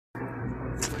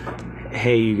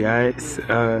Hey, you guys.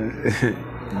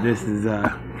 This is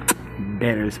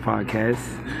Better's podcast.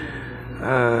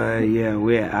 Yeah,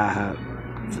 we're at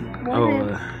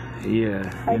Ihop. Yeah.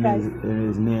 Hi, guys. And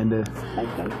it's Nanda. Hi,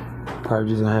 guys. Probably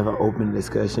just gonna have an open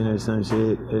discussion or some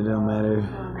shit. It don't matter.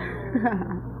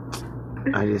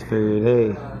 I just figured, hey,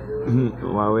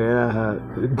 while we're at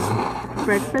Ihop.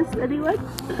 Breakfast, anyone?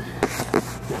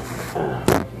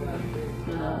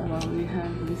 While we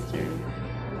have Mr.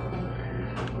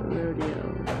 Rodeo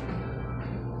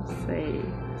say,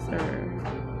 sir,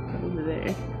 over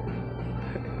there.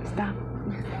 Stop.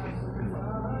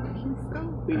 He's so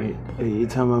weird. Hey, you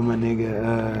talking about my nigga,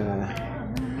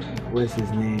 what's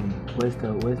his name? What's the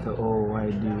old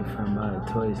white dude from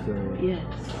Toy Story? Yes,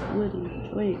 Woody.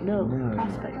 Wait, no,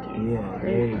 Prospector. Yeah,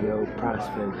 there you go,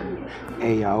 Prospector.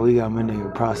 Hey y'all, we got my nigga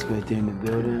Prospector in the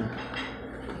building.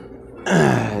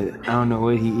 I don't know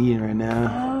what he eating right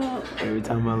now. Every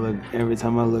time I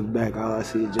look back, all I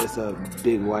see is just a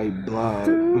big white blob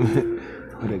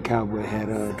with a cowboy hat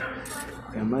on.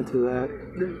 Am I too loud?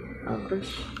 Oh.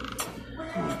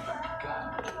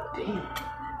 Damn.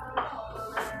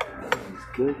 It's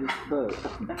good as fuck.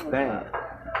 Bad.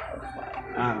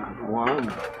 Well,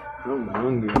 I'm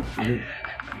hungry.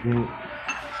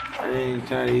 I ain't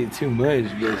trying to eat too much,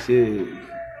 but shit.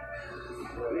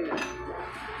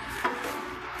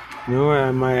 You know what?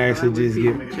 I might actually just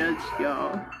get judged,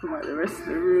 y'all, by the rest of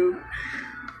the room.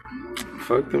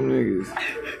 Fuck them niggas.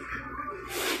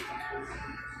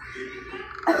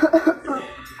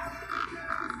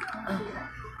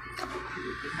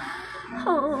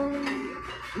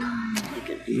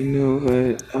 You know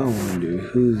what? I wonder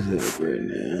who's up right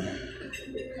now.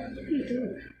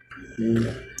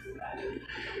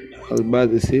 I was about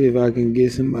to see if I can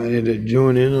get somebody to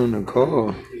join in on the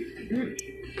call.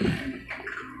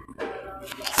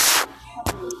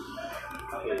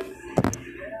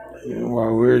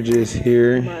 While we're just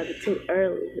here. It's too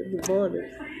early in the morning.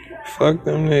 Fuck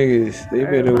them niggas. They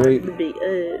better wait.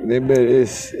 They better.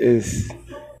 It's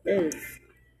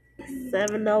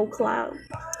 7 o'clock.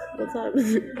 What time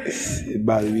is it? It's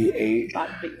about to be 8. About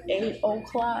to be 8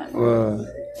 o'clock. Well,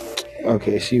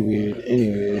 okay, she weird.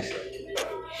 Anyways.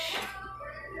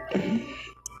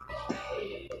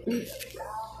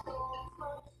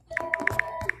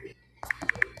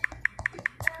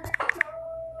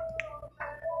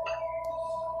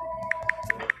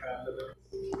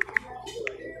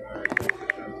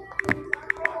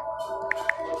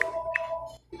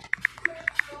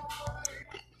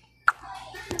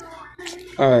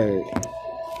 Alright,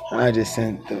 I just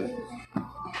sent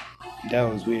that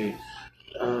was weird.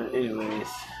 Anyways.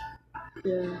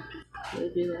 Yeah, they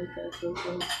be like that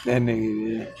sometimes. That nigga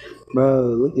did. Bro,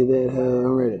 look at that hell.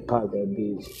 I'm ready to pop that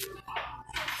bitch.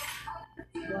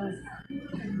 Why?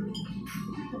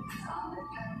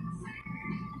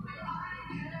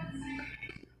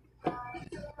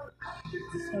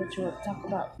 So what you want to talk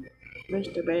about,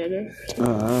 Mr. Banner? I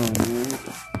don't know.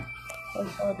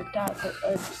 What's on the topic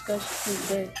of discussion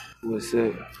today? What's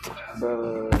up?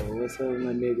 Bro, what's up with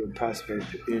my nigga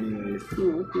Prospector? Anyways. I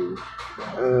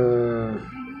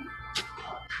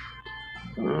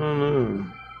don't know.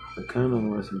 I kind of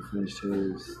want some French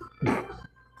toast.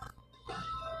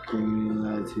 Can't even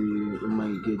lie to you. I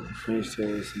might get the French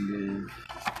toast and then.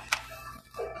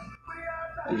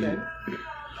 Okay.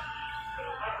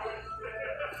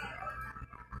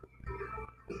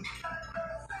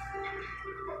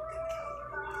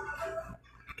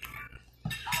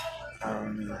 I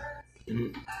don't know.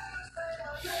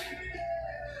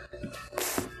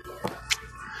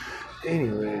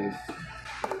 Anyways,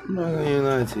 I'm not gonna even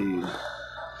lie to you.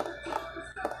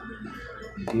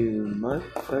 Do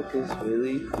motherfuckers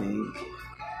really think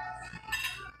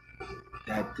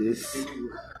that this?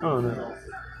 I don't know.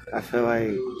 I feel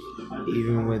like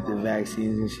even with the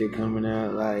vaccines and shit coming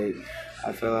out, like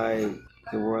I feel like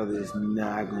the world is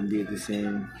not gonna be the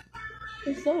same.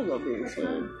 It's not gonna be the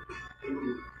same. I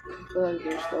feel like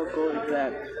there's no going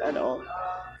back at all.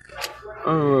 I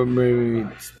don't know what made me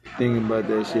thinking about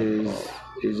that shit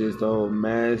is just the whole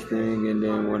mask thing, and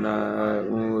then when I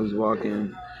was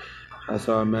walking, I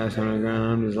saw a mask on the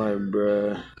ground. I'm just like,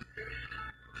 bruh,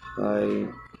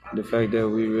 like the fact that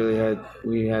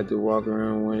we had to walk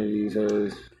around one of these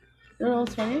hoes. You know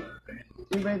what's funny?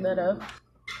 You bring that up.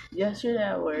 Yesterday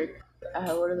at work, I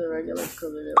had one of the regulars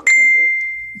come in or whatever,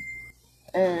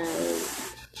 and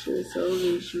she was telling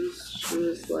me she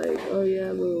was like, oh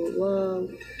yeah, blah blah blah.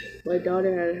 My daughter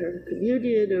had her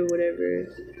communion or whatever.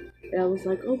 And I was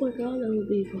like, oh my god, that would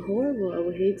be horrible. I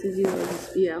would hate to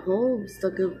just be at home,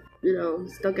 stuck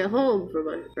at home for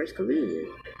my first communion.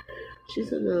 She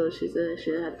said no. She said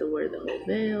she had to wear the whole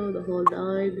veil, the whole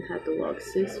nine. Had to walk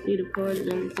 6 feet apart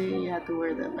and everything. You had to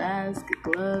wear the mask,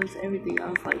 gloves, everything. I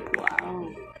was like, wow.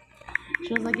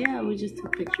 She was like, yeah, we just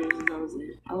took pictures and that was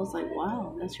it. I was like,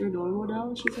 wow, that's your normal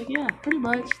now? She's like, yeah, pretty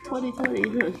much,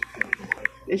 2020.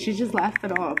 And she just laughed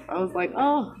it off. I was like,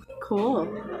 oh, cool.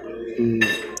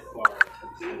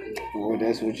 Well,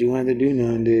 that's what you have to do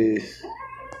nowadays.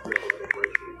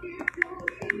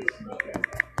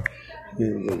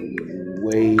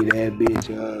 Weigh that bitch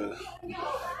up.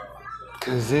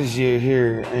 Cause this year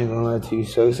here, I ain't gonna lie to you,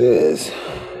 so says.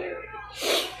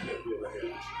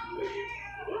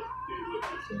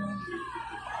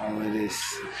 All of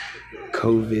this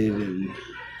COVID and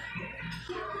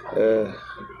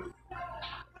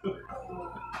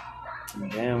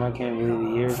damn, I can't believe the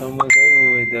year's almost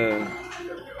over with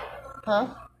Huh?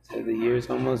 So the year's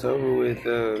almost over with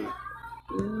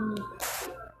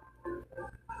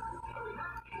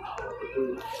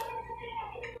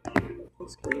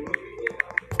That's cool.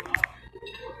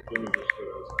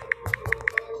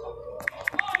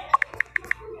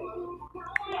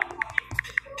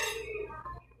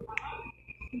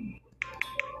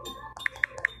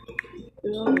 You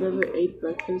know, I've never ate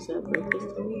breakfast at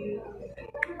breakfast time.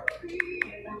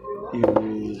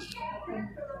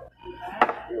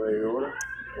 you order?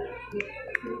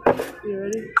 You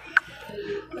ready?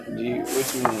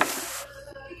 What you want?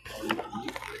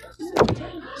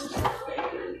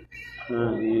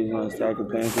 You just want a stack of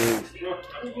pancakes?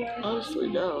 Honestly,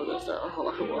 no, that's not all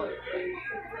I want.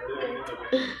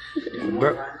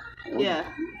 Bro. Yeah.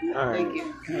 Alright. Thank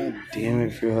you. God damn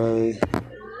it, for Holly.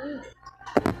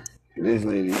 This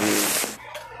lady here.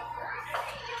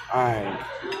 Alright.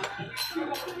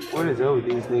 What is up with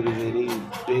these niggas and these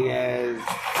big ass?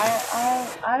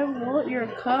 I want your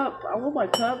cup. I want my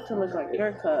cup to look like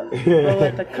your cup. But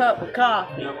with the cup of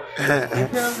coffee. You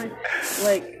feel me?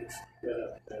 Like,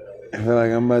 I feel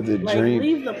like I'm about to drink.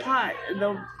 Leave the pot. And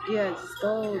don't, just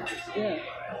don't,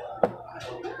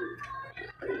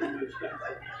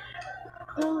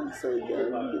 Oh, it's so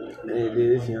yummy. It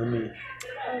is yummy.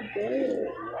 Oh, good.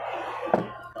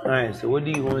 Alright, so what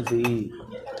do you want to eat?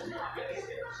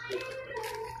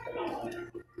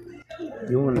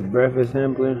 You want a breakfast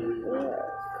sampler? Yeah.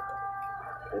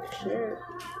 For sure.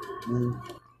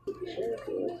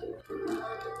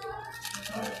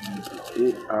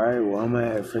 Alright, well, I'm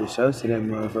gonna add free sauce to that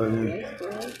motherfucker.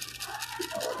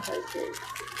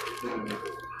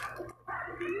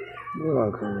 You're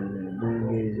welcome.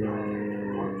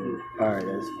 Alright,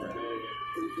 that's fine.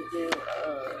 You could do,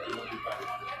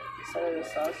 instead of the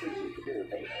sausage, you could do the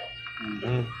bacon.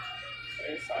 Mm-hmm.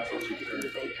 Instead of sausage, you could do the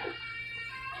bacon.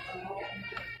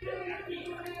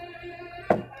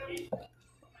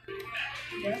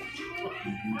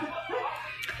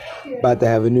 About to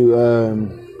have a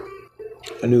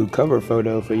new cover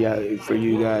photo for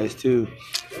you guys too,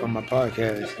 for my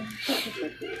podcast.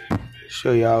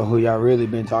 Show y'all who y'all really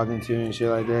been talking to and shit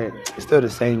like that. It's still the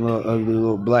same little ugly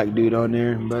little black dude on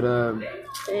there, but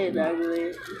Hey,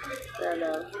 ugly. I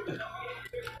know.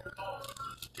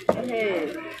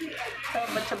 Hey, tell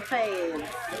about your fans.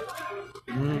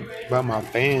 about my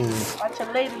fans. About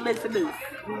your lady listeners.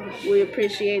 We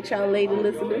appreciate y'all lady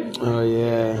listeners. Oh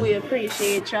yeah. We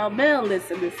appreciate y'all male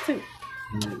listeners too.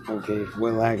 Okay,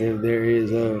 well, like if there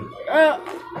is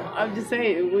I'm just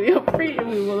saying, we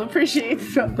will appreciate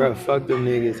some. bro, fuck them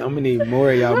niggas. I'm gonna need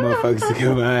more of y'all motherfuckers to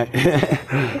come out.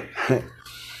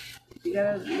 You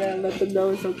gotta let them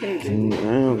know it's okay, baby. I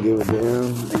don't give a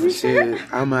damn. Shit,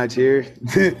 I'm out here.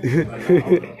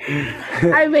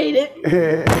 I made it.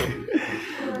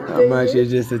 I'm out here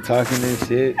just to talking and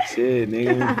shit. Shit,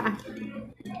 nigga.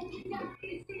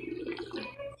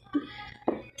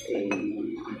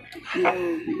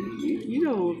 You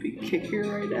know what would be kicking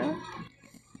right now?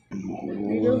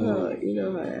 You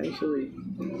know how I actually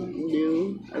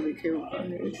knew I became a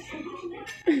pothead?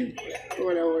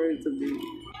 When I wanted to be.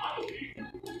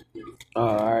 Oh,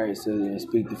 alright, so then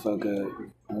speak the fuck up.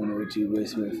 I don't know what you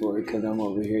whispering for, because I'm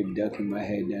over here ducking my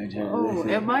head down trying to listen.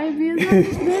 Am I being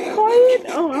that quiet?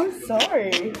 Oh, I'm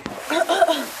sorry.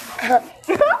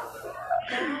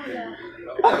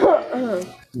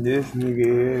 This nigga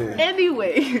here.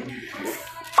 Anyway,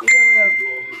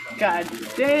 God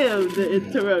damn the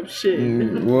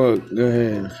interruption. What? Go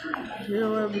ahead. You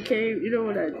know what I became? You know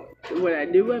what I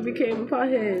knew I became a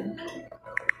pothead?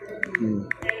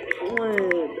 When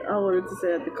I wanted to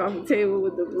sit at the coffee table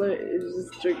with the blunt and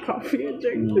just drink coffee and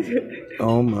drink.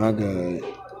 Oh my god.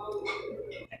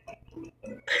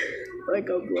 Like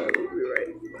a blunt would be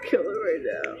killing right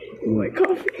now with my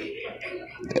coffee.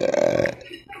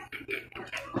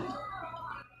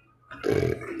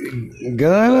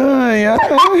 Going on, y'all.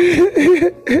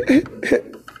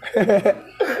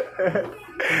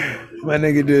 My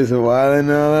nigga did some wild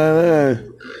and all that.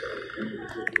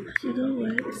 You know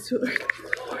what? It's too early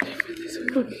for this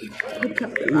fucking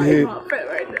podcast. I'm hot fat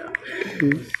right now.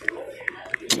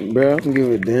 Bro, I don't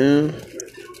give a damn.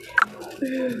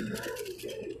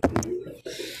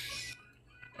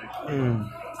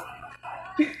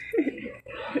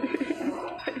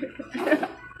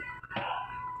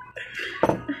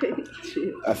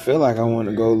 I feel like I want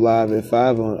to go live at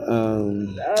 5 on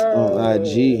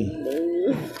IG.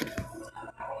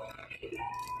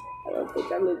 I don't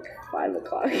think I look 5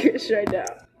 o'clock-ish right now.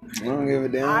 I don't give a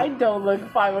damn. I don't look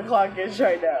 5 o'clock-ish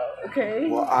right now, okay?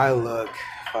 Well, I look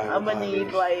 5 I'm gonna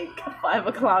need like 5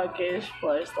 o'clock-ish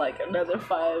plus like another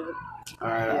 5.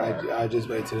 Alright, I just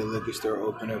wait till the liquor store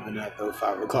open up and I throw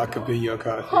 5 o'clock up in your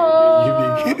coffee.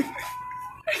 Oh.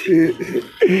 You be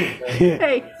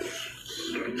Hey.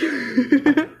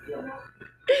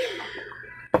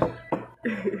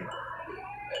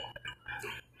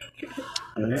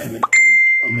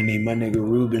 I'm gonna need my nigga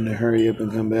Ruben to hurry up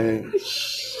and come back.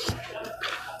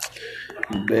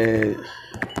 Bad.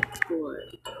 What?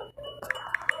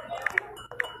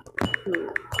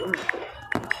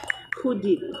 Who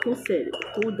did it? Who said it?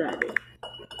 Who did it?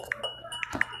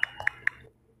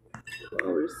 Oh,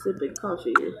 we're sipping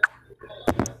coffee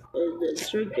and then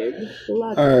drinking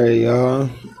latte. Alright, y'all.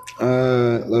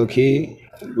 Low key,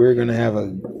 we're gonna have a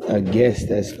guest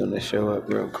that's gonna show up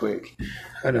real quick.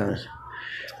 Hold on.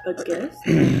 A guest?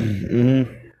 Mm-hmm.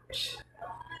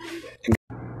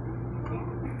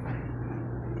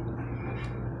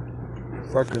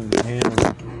 Fucking ham.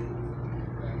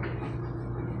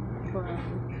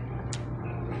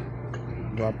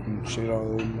 Dropping shit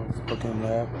all over my fucking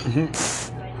lap.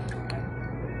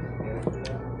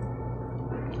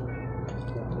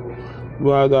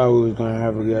 Well, I thought we was gonna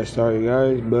have a guest star, you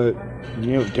guys, but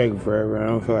it would take forever. I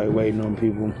don't feel like waiting on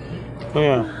people.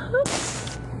 Yeah.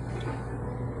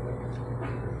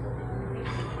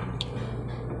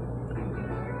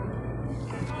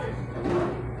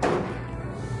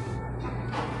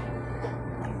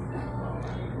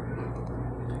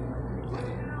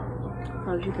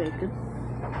 How's your bacon?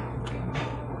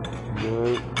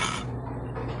 Good.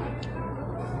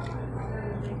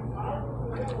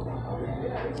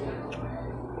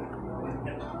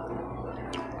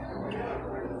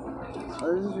 Oh,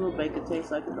 this is what bacon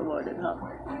tastes like in the morning, huh?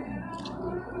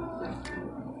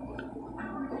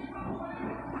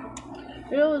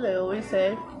 You know what they always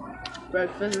say?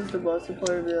 Breakfast is the most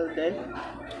important meal of the day.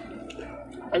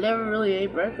 I never really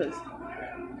ate breakfast.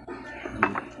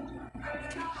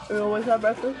 You always have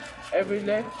breakfast? Every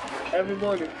day? Every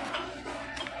morning?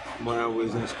 When I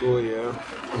was in school, yeah.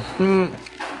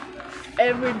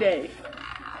 Every day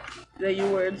that you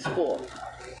were in school,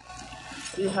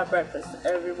 you have breakfast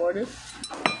every morning?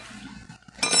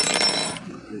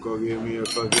 Go get me a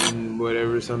fucking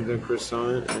whatever, something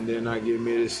croissant, and then I get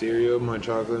me the cereal, my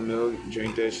chocolate milk,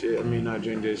 drink that shit. I mean, not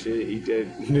drink that shit, eat that.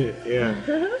 Yeah.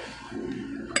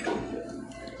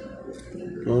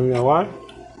 You know why?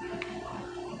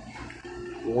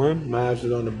 One, my ass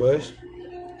was on the bus.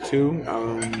 Two,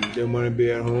 didn't want to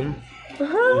be at home.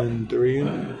 And three,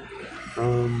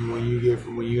 when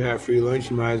you have free lunch,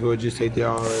 you might as well just take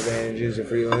all advantages of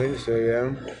free lunch. So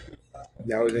yeah,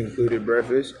 that was included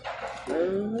breakfast.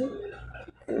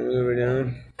 Over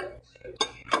down.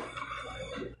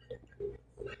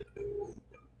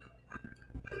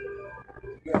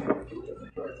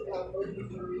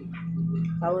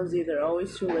 I was either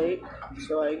always too late,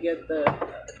 so I get the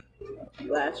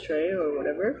last tray or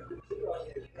whatever,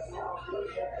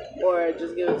 or I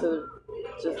just give it to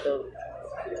just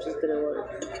didn't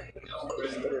work.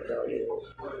 Just didn't know you.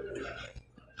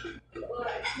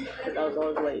 But I was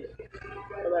always late.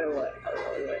 No matter what, I was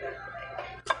always late.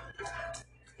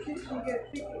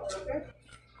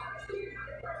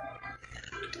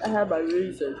 I had my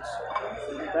reasons,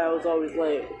 but I was always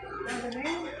late.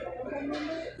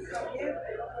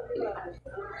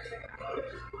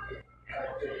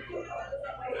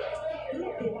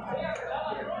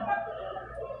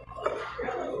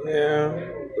 Yeah.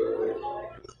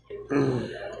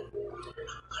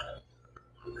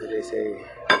 They say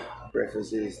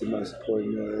breakfast is the most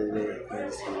important meal of the day.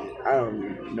 I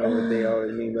don't know what they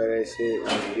always mean by that shit. I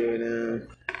just give it them.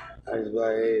 I just be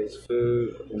like, hey, it's food.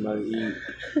 I'm about to eat.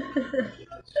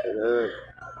 Shut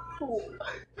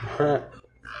up.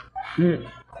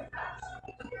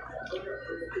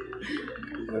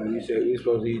 You said we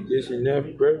supposed to eat this and that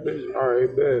for breakfast?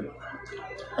 Alright, bet.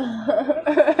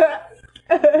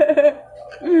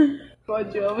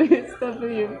 What, you want me to stuff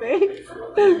in your face?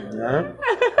 Huh?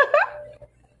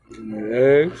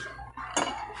 Eggs,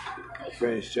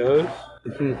 French toast.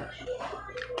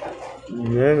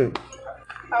 None it.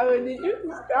 How did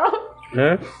you stop?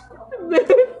 Huh?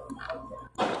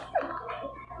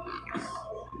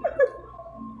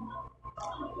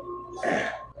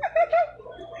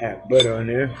 Have butter on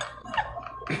there.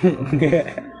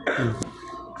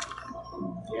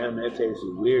 Damn, that tastes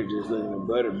weird just looking at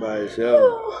butter by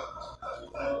itself.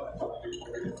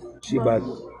 She about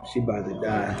to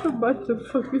die. I'm about to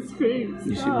fucking scream.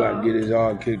 She about to get us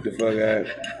all kicked the fuck out.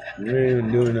 I ain't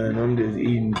even doing nothing. I'm just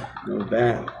eating. No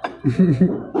bad.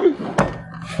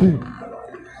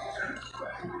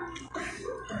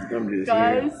 I'm just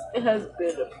Guys, it has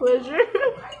been a pleasure.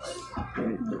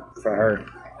 here for her.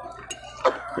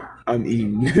 I'm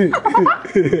eating.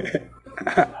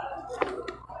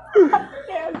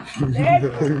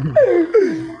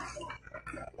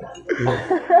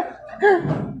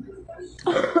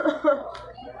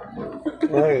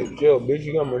 Hey, chill, bitch,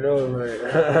 you got my nose right.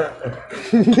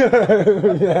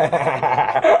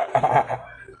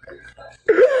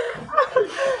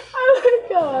 I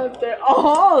like how after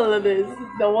all of this,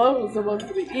 the one who's supposed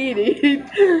to be eating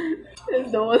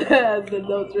is the one that has the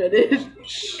nose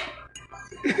reddish.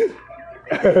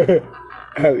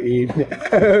 I'm eating.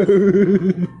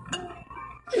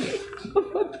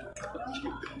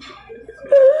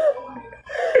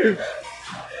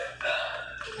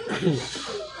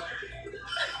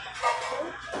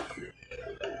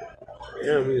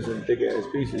 Yeah, I'm eating some thick ass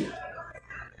pieces.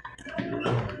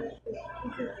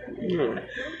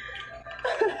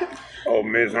 Oh,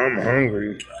 miss, I'm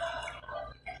hungry.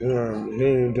 He didn't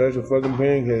even touch the fucking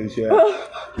pancakes yet.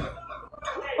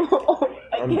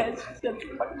 I can't shut the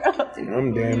fuck up.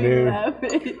 I'm damn near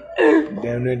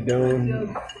done. You're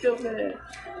stupid.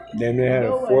 Damn near had a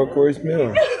 4-course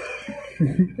meal.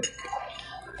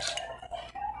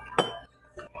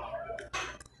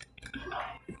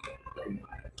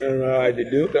 I don't know what I like to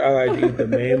do. I like to eat the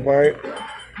main part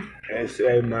and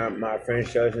save my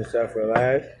French toast and stuff for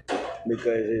last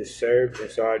because it's served, and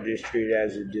so I just treat it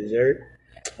as a dessert.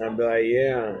 I'd be like,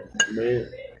 yeah, man.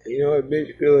 You know what,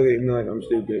 bitch? Feel like me like I'm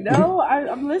stupid. No,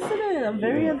 I'm listening. I'm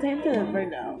very attentive right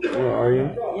now. Oh, are you?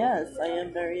 Yes, I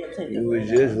am very attentive. You was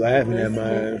just laughing at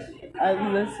my.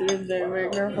 I'm listening very,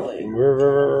 very carefully. I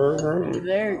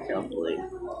Very carefully.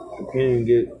 can't even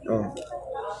get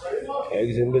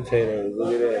eggs and potatoes.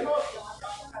 Look at that.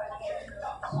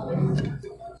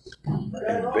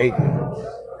 And bacon.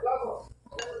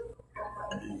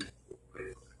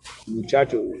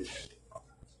 Muchachos.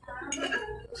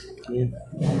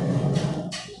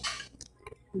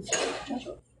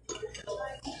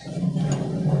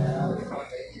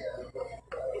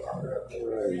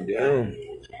 Damn.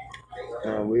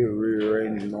 We were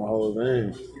rearranging the whole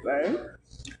thing. Right?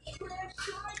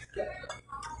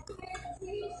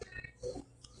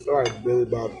 Sorry, Billy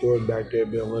Bob Thornton back there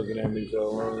been looking at me so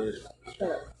long. Shut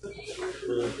up.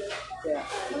 Yeah.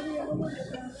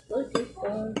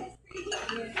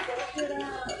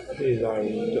 He's like,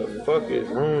 the fuck is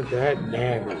wrong with that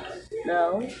nabby?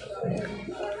 No.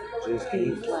 Just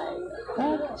He's eat. like,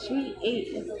 what she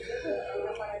ate.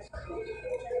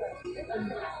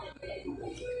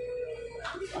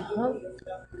 Uh-huh.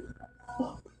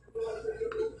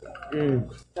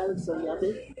 That looks so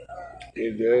yummy.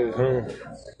 It does, huh?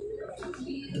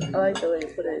 I like the way you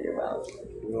put it in your mouth.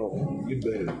 No, you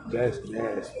better. That's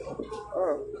nasty.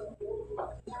 Oh.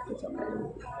 It's okay.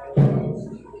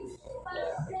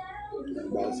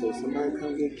 About to say, somebody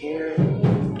come get Karen.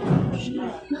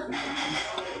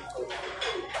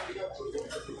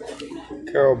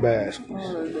 Carol Baskin. Oh,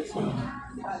 listen.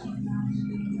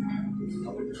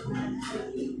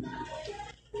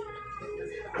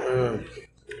 I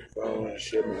don't want to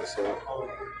shit myself.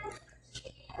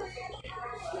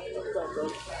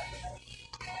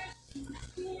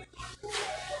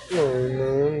 Oh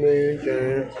no,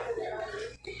 baby.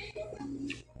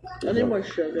 I need more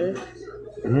sugar.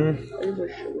 I need more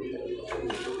sugar.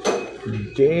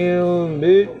 Damn,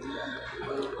 bitch.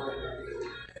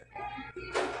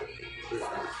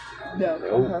 No.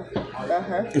 Nope.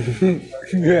 Uh-huh.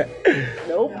 Nope.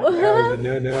 No.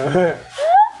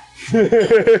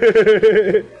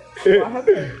 What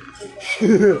happened?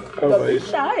 Don't be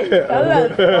shy. I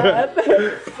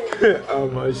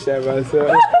almost shot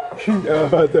myself. I'm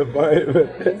about to bite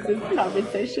it. This is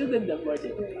conversation in the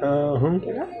morning.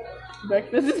 You know?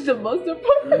 Breakfast is the most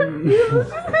important.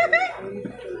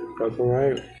 Fucking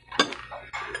right.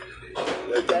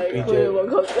 Let them Okay, PJ. quit what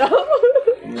comes out.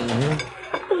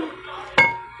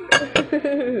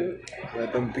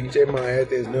 Let them PJ my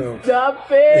head is no. Stop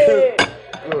it!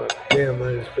 Oh, damn,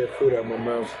 I just spit food out my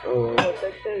mouth. Oh. Oh,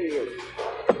 that's serious.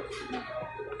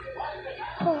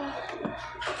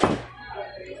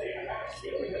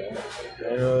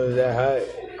 that hot.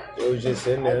 It was just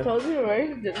sitting I there. told you,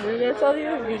 right? Didn't I tell you?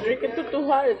 If you drink it too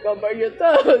hot, it's gonna burn your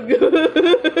tongue.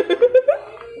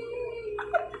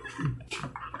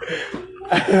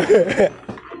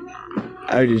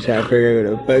 I was just trying to figure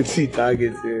out what the fuck she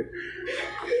talking to.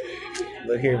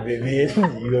 Look here, Vivian.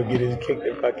 You gonna get us kicked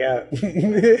the fuck out.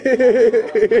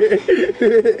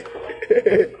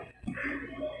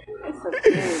 It's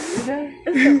okay, you know?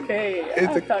 It's okay. It's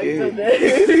I'll talk okay. today.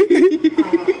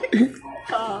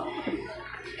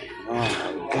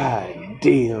 Oh, god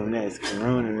damn, that's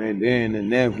Corona right there in the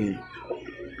napkin.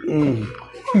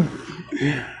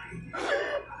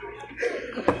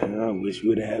 I wish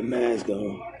we'd have had masks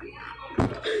on.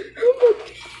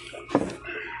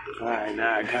 Alright,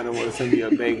 now I kind of want some of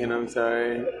your bacon, I'm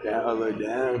sorry. That all look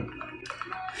down.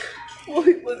 Oh,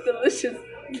 it was delicious.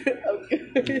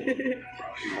 Okay.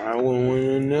 I wouldn't want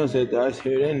nothing else after I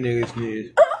hear that nigga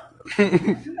sneeze.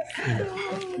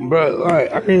 Bro, alright,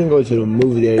 I can't even go to the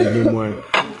movie theaters anymore.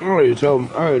 I already told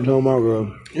my girl,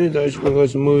 you thought she wanna go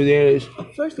to the movie theaters?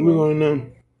 First of We all, going to know.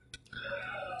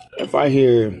 If I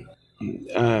hear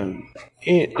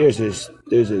there's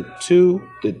a 2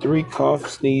 to 3 cough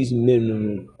sneeze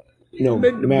minimum. No,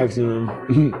 the maximum.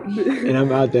 And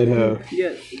I'm out that hell.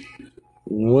 yes.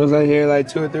 Once I hear like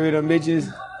 2 or 3 of them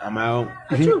bitches, I'm out.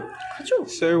 True.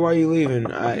 Sir, why you leaving?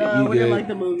 No, You we good. didn't like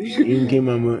the movie. You can get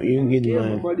my money. You can get Give my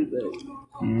mine. money back.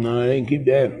 No, they can keep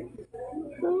that.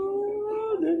 No,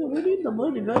 nigga, we need the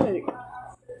money back.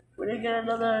 We didn't get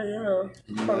another,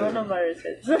 coronavirus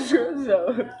hit. So,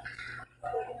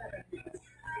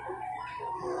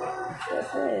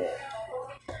 that's it.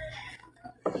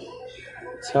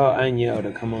 Tell Anya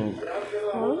to come on.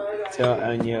 Huh? Tell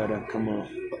Anya to come on.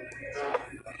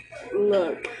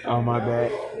 Look, Oh, my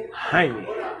bad. Hi.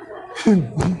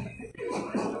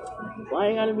 why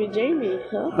you gotta be Jamie,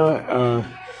 huh?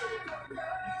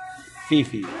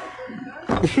 Fifi. No,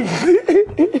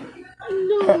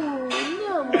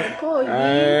 my poor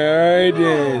Alright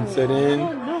then. So then.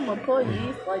 No, my poor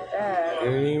yeast like that. I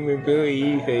don't even feel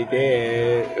you like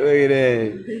that. Look at that.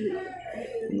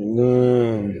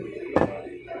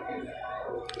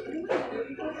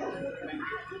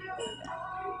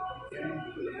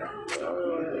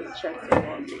 Check the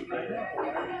one.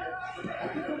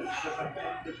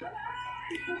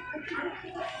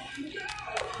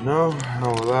 No, I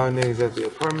don't allow niggas at the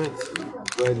apartments,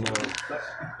 but no.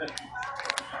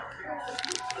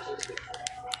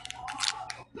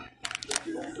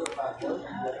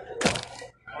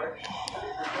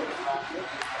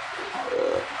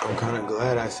 I'm kind of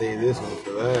glad I saved this one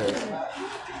for last.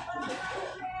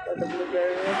 The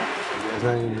blueberry one. That's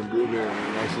not even the blueberry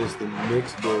one, that's just the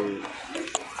mixed berry.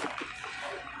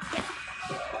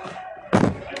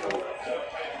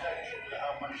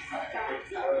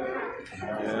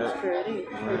 That's pretty.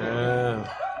 Yeah.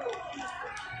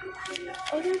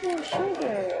 Oh, there's no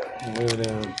sugar. Look at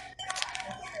them.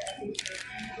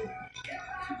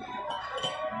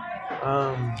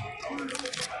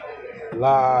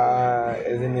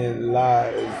 Isn't it La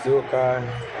Zukar?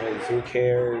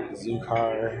 Zukar.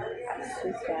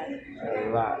 Azúcar.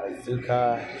 La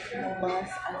Zukar. Más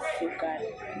azúcar.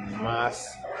 Mas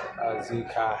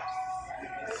Azúcar.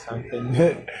 Something.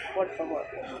 Por favor.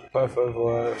 Por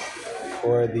favor,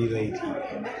 for the lady.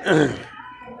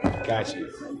 Got you.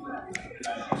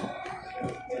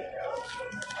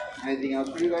 Anything else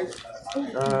for you guys?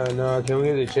 No, can we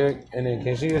get the check? And then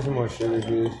can she get some more sugar,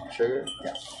 please? Sugar?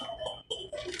 Yeah.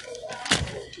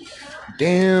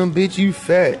 Damn, bitch, you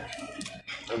fat.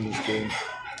 I'm just kidding.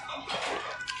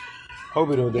 Hope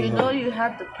we don't do You know you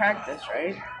have to practice,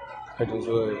 right? Practice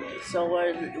what? So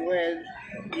when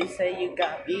you say you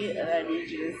got me and I need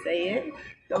you to say it,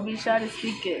 don't be shy to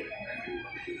speak it.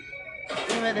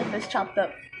 Even if it's chopped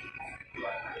up.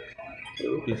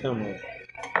 What you talking about?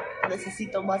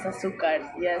 Necesito más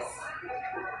azúcar. Yes.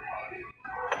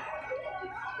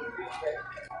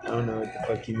 I don't know what the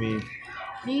fuck you mean.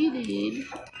 Needed.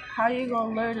 How you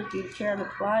gonna learn if you can't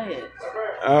apply it?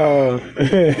 Oh.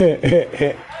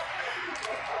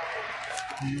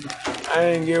 I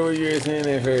didn't get what you were saying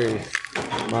at first.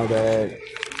 My bad.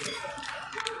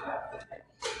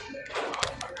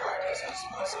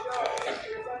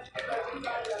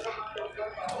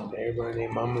 Everybody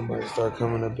named Mama might start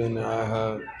coming up in the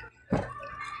Ihop.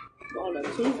 On a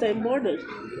Tuesday morning.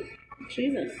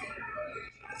 Jesus.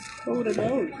 Who would have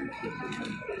known?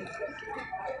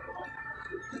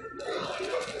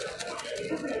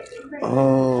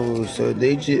 Oh, so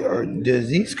they just are. Does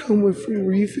these come with free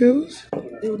refills?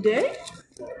 Do they?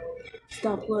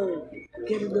 Stop playing.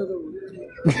 Get another one.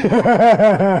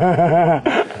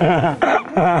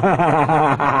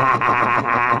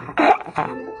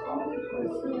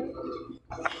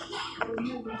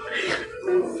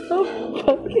 So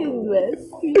fucking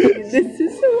messy. This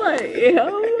is who I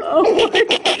am. Oh my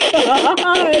god.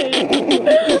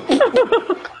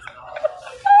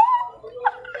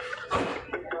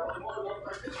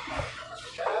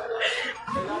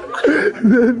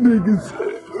 That nigga's.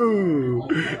 Ooh.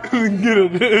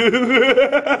 Get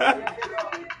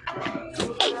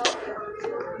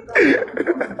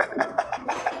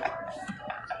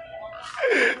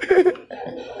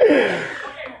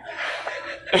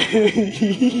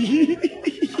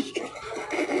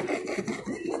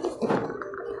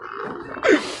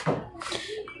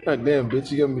God damn,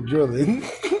 bitch, you got me drilling.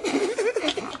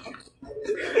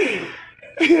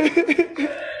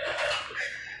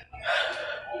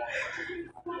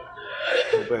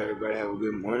 Hope everybody have a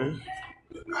good morning.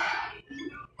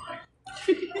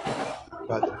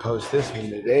 About to post this one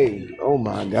today. Oh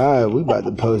my god, we about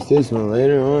to post this one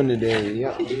later on today.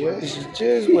 Yeah,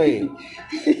 just wait.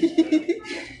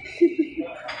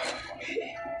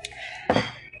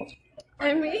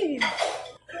 I mean,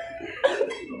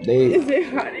 They. is it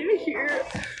hot in here?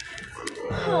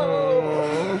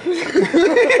 Oh.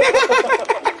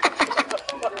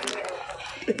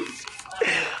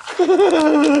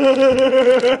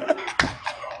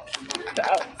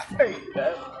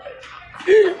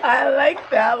 I like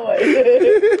that one.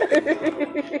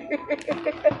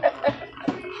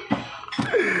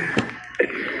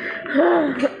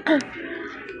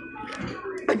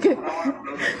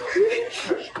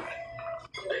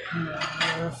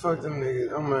 Fuck them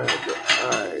niggas. I'm mad.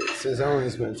 Alright, since I only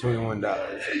spent $21, I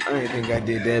didn't think I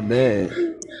did that bad.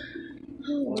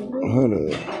 Hold up.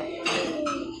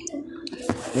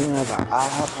 They don't have an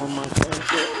Ihop on my phone.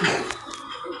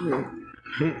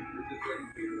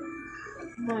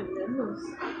 My goodness.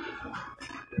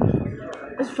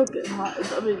 It's fucking hot.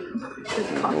 I mean, it's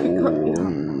coffee cup.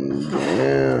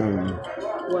 Damn.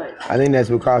 What? I think that's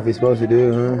what coffee's supposed to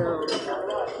do, huh? No.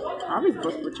 Coffee's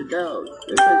supposed to put you down.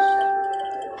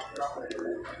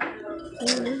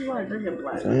 This is why I drink it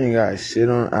black. I ain't got shit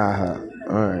on Ihop.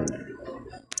 Alright.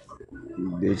 You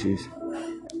bitches.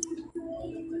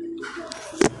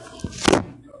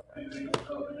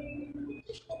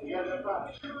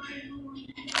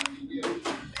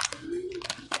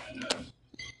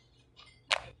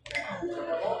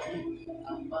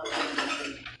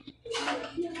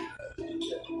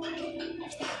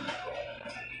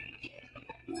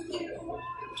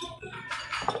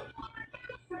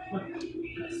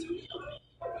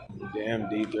 Damn,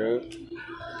 D-Throat.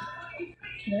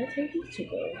 Can I take these to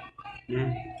go?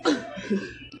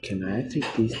 Can I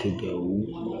take these to go?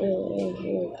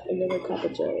 Another cup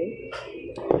of Joe.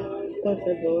 Por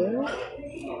favor.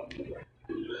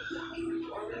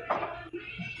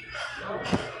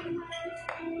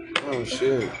 Oh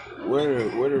shit.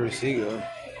 Where the receipt go?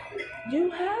 You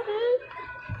had it?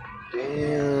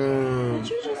 Damn. Did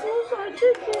you just lose our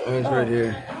ticket? Oh, it's right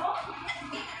here.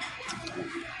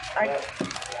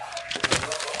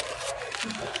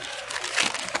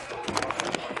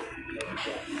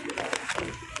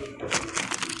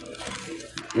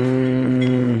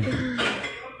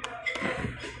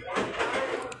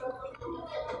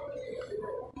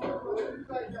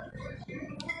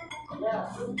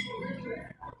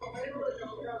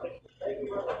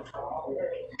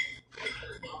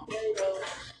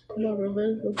 No,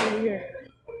 Ruben, look over here.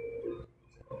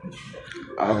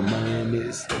 Oh, my name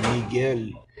is Miguel.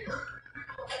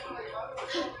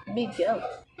 Miguel.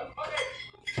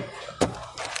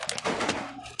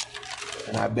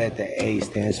 And I bet the A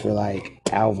stands for like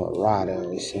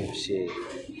Alvarado or some shit.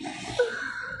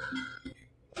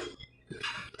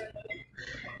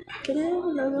 Can I have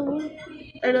another one?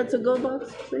 And a to-go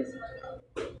box, please.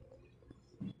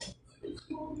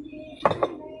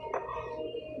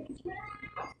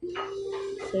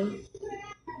 Sí.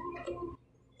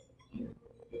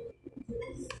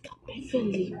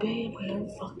 Felipe, we're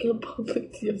fucking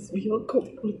public. Dios mío,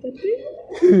 compórtate.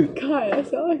 God, I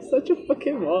sound like such a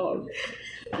fucking mom.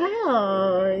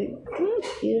 Hi, thank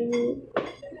you.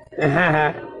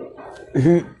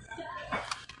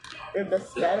 You're the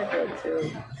static one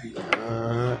too.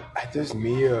 I just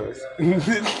meals.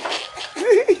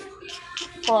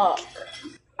 Fuck.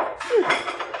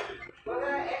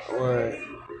 What?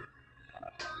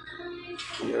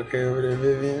 You okay over there,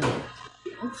 Vivian?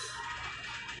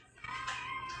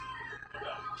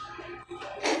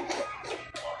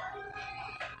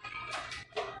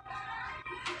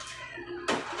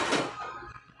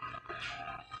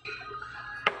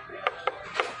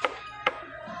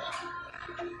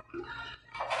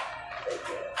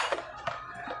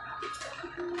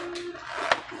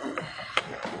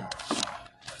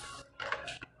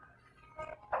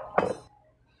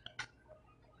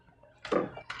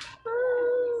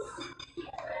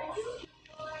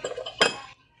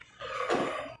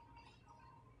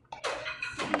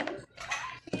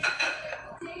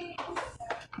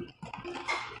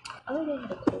 I don't know how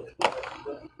to cook.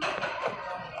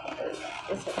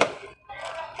 What's up?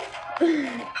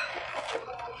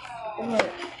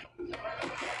 What?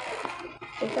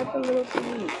 Look at the little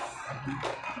thingies.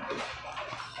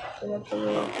 Look at the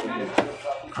little thingies.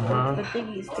 The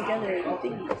thingies together, the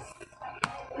thingies.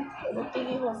 The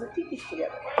thingy holds the thingies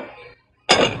together.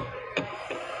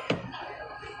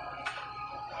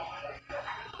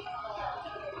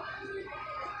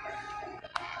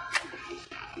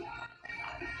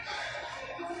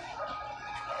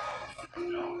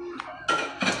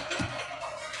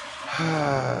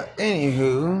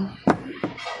 Anywho,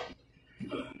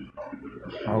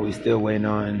 are we still waiting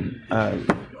on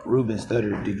Ruben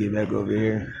Stutter to get back over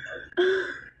here?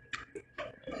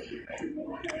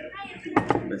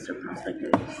 Mr. Prospector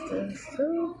is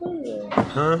still playing.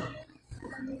 Huh?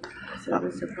 So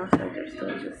Mr. Prospector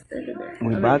still just standing there.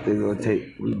 We about to go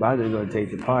take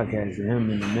the podcast to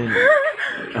him in a minute.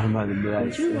 I'm about to be like,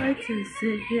 would you like to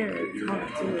sit here and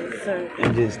talk to me, sir?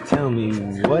 And just tell me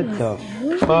what the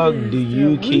fuck do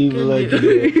you keep looking at?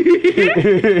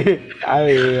 I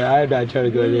mean, I'm not trying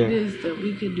to go there. What is that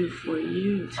we can do for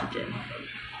you today?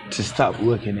 To stop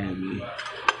looking at me.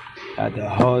 At the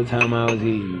whole time I was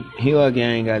eating. He lucky I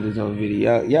ain't got this on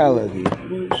video. Y'all lucky.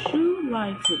 Would you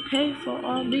like to pay for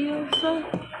our meal, sir?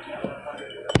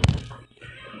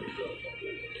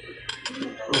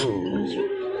 Ooh.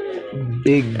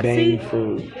 Big bang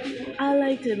fruit. I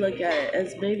like to look at it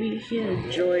as maybe he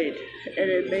enjoyed, and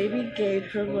it maybe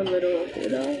gave him a little,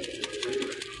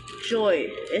 joy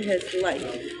in his life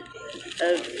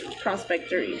of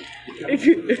prospectory. I'm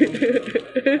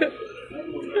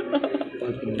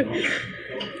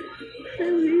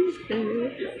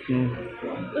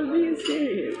being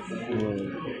serious.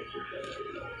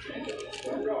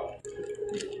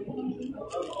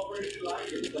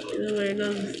 You know where it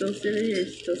goes? He's still sitting here,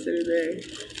 he's still sitting there.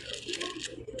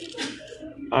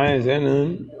 I ain't saying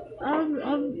nothing.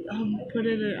 I'm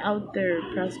putting it out there,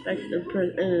 perspective.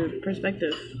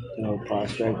 No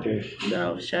prospector.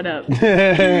 No, shut up.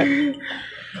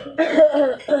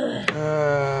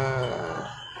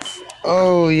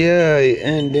 Oh yeah,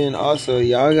 and then also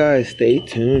y'all guys stay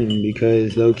tuned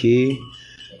because low key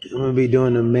I'm gonna be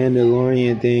doing the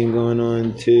Mandalorian thing going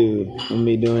on too. I'm gonna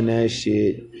be doing that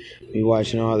shit. Be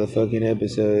watching all the fucking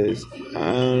episodes.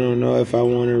 I don't know if I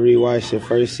want to rewatch the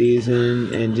first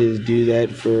season and just do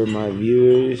that for my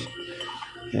viewers,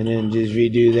 and then just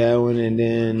redo that one, and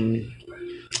then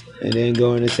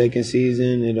go in the second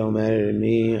season. It don't matter to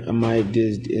me. I might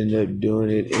just end up doing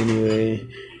it anyway.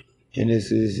 And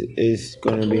it's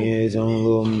gonna be in its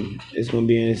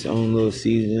own little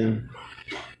season.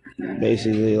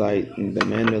 Basically like the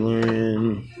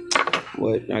Mandalorian,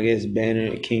 what I guess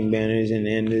King Banners and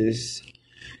Anders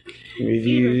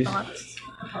reviews.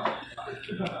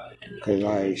 Cause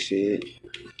like shit,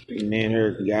 me and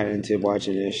her got into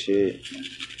watching this shit.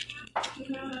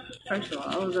 First of all,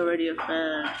 I was already a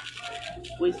fan.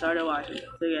 We started watching it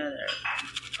together.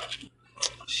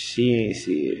 She ain't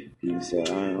see it, so I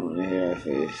don't want to hear her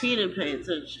face. She didn't pay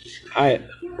attention.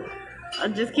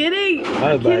 I'm just kidding.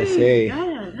 I was about to say.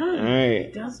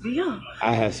 Alright. Just be up.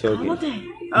 I have spoken.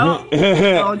 Oh,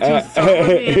 just so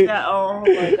funny that. Oh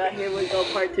my god, here we go,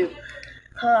 part 2.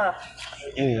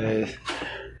 Anyways,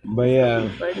 but yeah.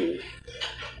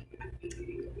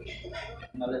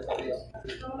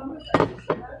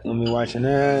 Let me watching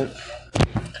that.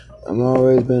 I've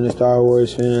always been a Star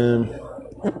Wars fan.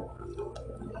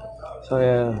 So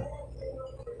yeah.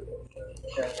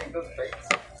 Can I take those plates?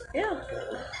 Yeah.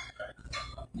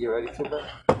 You ready to go?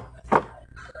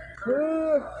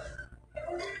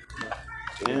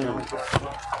 Damn.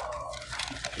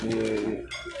 Yeah.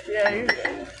 Yeah, you're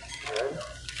good.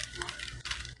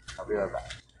 I'll be right back.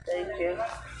 Thank you.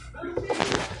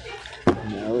 I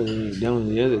wasn't even done with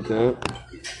the other cup.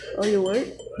 Oh, you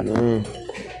weren't? No.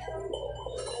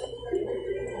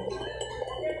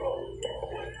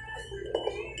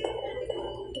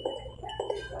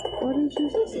 Why didn't you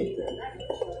say something?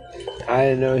 I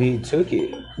didn't know he took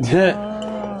it.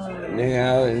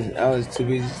 Nigga, I was too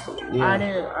busy. Yeah.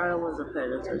 I wasn't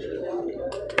paying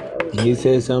attention. He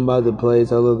said something about the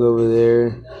place. I look over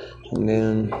there, and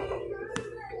then,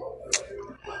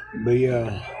 but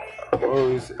yeah,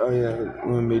 we're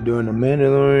gonna be doing the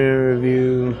Mandalorian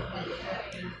review.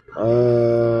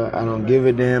 I don't give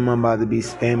a damn. I'm about to be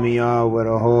spamming y'all with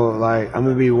a whole I'm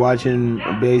gonna be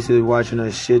basically watching a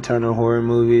shit ton of horror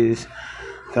movies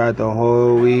throughout the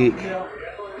whole week,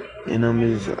 and I'm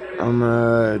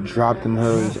gonna drop them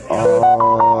hoes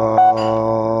all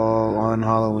on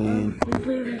Halloween.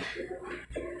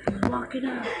 Walking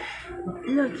up.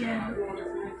 Look at him.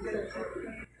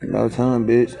 About time,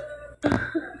 bitch.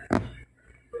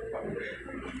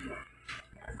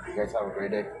 You guys have a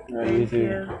great day. You too.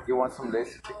 Yeah. You want some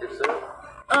lace to take your syrup?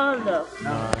 Oh no.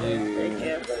 Nah, Thank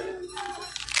you.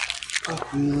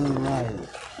 Fuck you, right.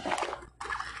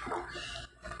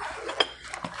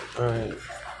 Alright.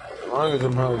 As long as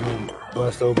I'm helping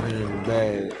bust open in the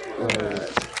bag.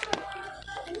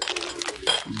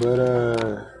 But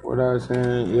what I was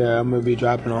saying, yeah, I'm gonna be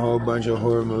dropping a whole bunch of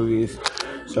horror movies.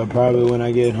 So probably when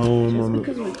I get home, Just I'm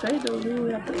because we trade don't mean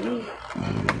we have to leave.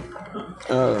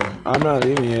 I'm not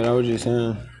leaving yet. I was just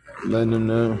saying, letting them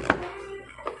know.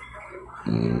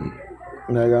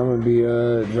 Like I'm gonna be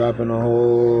dropping a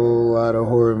whole lot of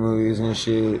horror movies and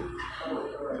shit.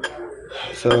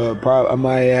 So I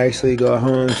might actually go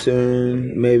home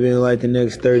soon, maybe in like the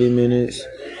next 30 minutes,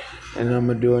 and I'm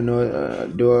gonna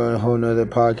do a whole nother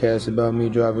podcast about me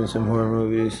dropping some horror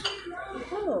movies.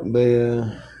 Oh. But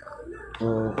yeah,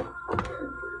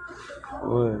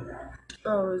 what?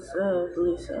 Oh, it's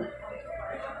Lisa.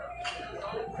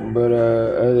 But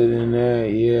other than that,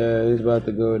 yeah, it's about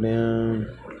to go down.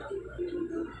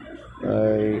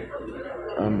 Like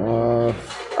I'm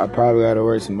off. I probably gotta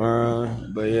work tomorrow,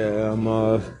 but yeah, I'm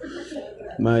off.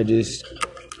 Might just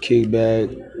kick back,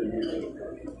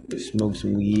 smoke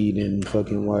some weed, and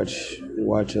fucking watch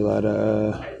a lot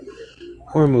of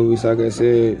horror movies. Like I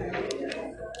said,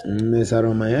 miss out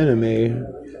on my anime,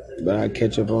 but I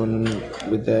catch up on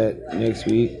with that next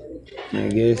week, I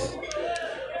guess.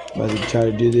 About to try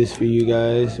to do this for you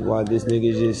guys while this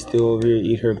nigga just still over here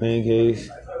eat her pancakes.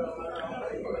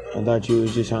 I thought you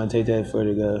was just trying to take that for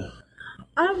the go.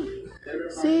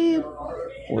 See.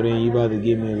 Well then you about to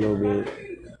give me a little bit.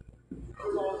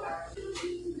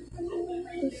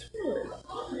 It's fun.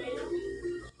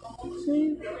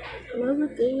 See, another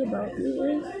thing about me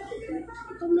is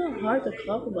I'm not hard to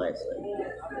compromise with.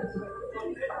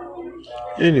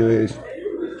 Anyways,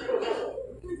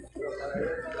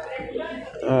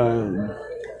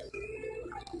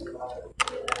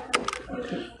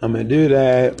 I'm gonna do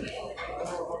that.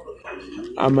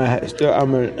 I'm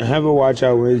gonna have a watch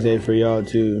out Wednesday for y'all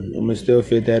too. I'm gonna still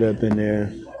fit that up in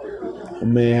there. I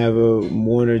may have a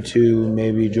one or two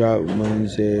maybe drop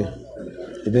Wednesday.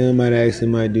 But then I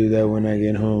might do that when I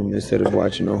get home instead of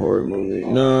watching a horror movie.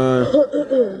 No,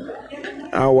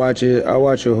 I'll watch it. I'll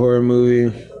watch a horror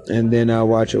movie and then I'll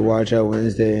watch a watch out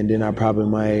Wednesday and then I probably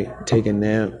might take a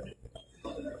nap.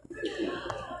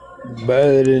 But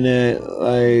other than that,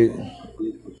 like,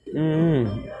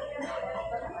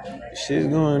 shit's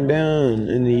going down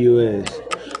in the U.S.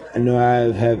 I know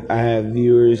I have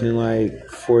viewers in like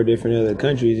 4 different other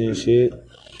countries and shit.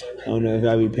 I don't know if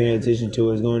I be paying attention to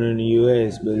what's going on in the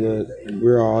U.S., but look,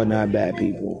 we're all not bad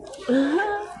people.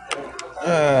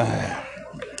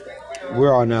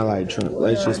 We're all not like Trump.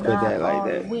 Let's just put that like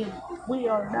that. We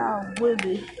are now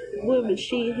women. Women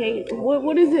she hate.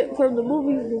 What is it from the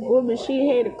movie? The Woman She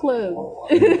Hated Club.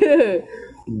 The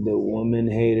woman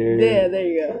hater. Yeah, there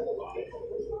you go.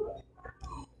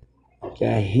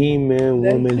 The He-Man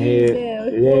woman hater.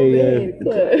 There you go.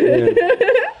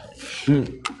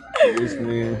 This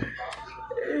man.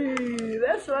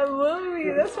 That's my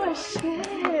movie. That's my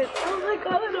shit. Oh my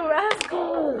god, the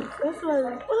Rascals. That's my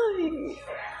movie.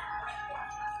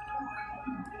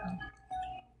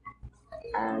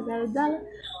 I got $1.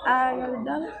 I got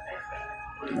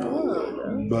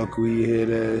 $1. Buckwheat head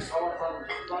ass.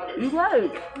 You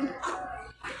right.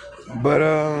 But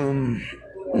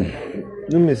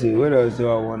let me see. What else do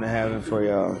I want to have it for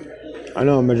y'all? I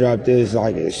know I'm gonna drop this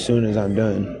like as soon as I'm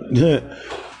done.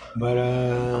 But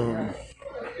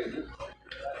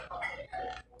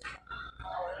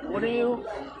What do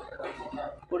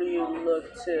you look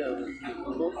to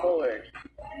move forward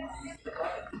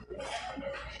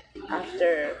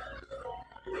after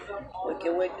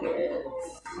Wicked?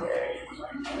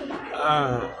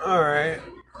 all right.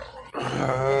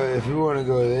 If you want to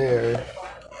go there,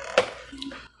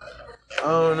 I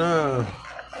don't know.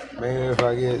 Maybe if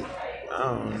I get, I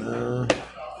don't know.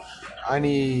 I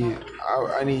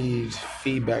need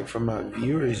feedback from my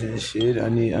viewers and shit. I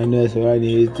know that's what I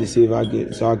need to see if I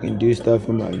can do stuff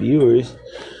for my viewers.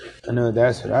 I know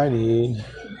that's what I need.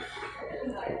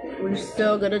 We're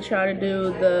still gonna try to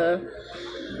do the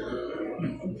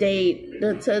date,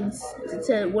 the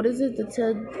 10, what is it? The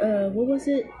 10, what was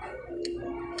it?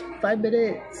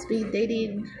 5-minute speed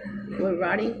dating with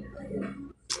Roddy?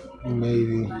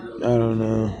 Maybe. I don't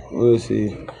know. We'll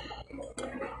see.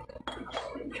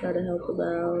 Try to help them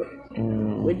out.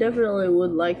 We definitely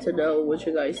would like to know what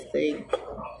you guys think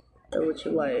and what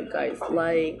you guys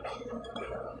like.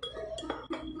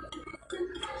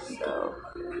 So.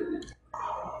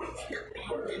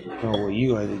 Oh, well,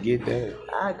 you got to get that.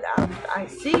 I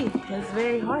see. It's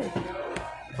very hard.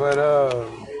 But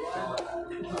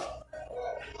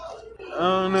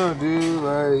don't know, dude.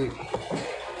 Like,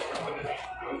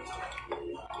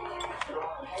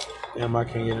 damn, I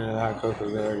can't get another hot cocoa.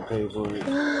 They already paid for it.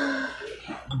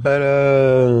 But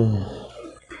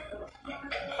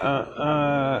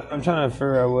I'm trying to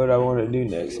figure out what I want to do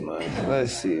next month.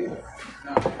 Let's see.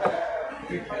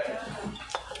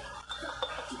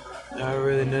 Not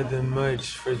really nothing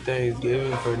much for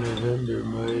Thanksgiving for November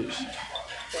much.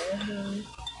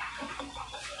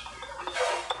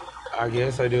 I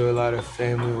guess I do a lot of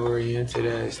family oriented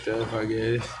ass stuff, I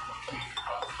guess.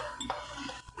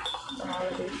 The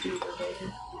holiday season,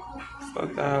 baby.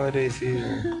 Fuck the holiday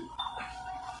season.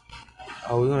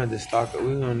 Oh, we're gonna have to stock up.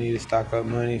 We're gonna need to stock up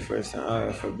money for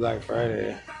Black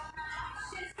Friday.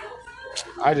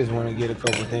 I just want to get a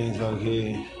couple things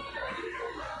okay.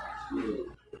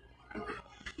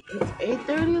 It's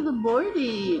 8:30 in the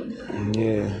morning.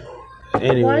 Yeah. Why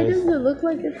Anyways, does it look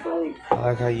like it's like? I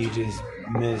like how you just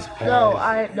missed past.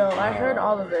 I heard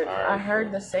all of it. I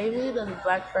heard the saving and the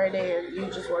Black Friday, and you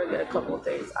just want to get a couple of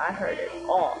things. I heard it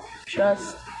all.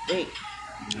 Trust me.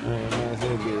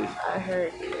 I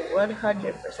heard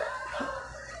 100%.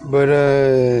 But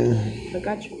I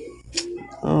got you.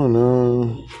 I don't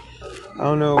know. I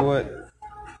don't know what.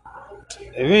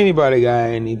 If anybody got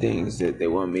any things that they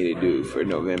want me to do for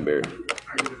November,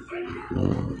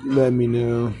 let me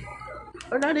know.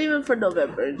 Or not even for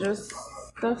November, just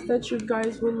stuff that you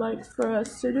guys would like for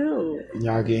us to do.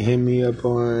 Y'all can hit me up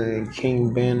on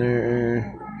King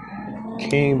Banner.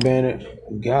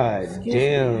 God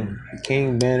damn.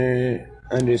 King Banner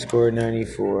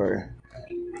 _94.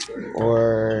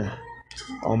 Or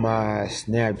on my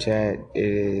Snapchat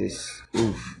is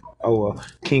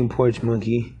King Porch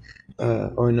Monkey.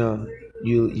 King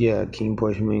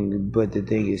Porch Monkey. But the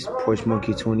thing is Porch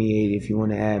Monkey 28 if you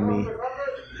want to add me.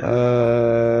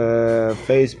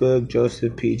 Facebook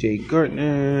Joseph PJ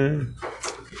Gertner.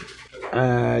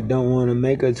 I don't want to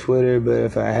make a Twitter, but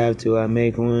if I have to, I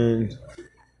make one.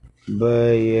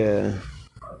 But yeah.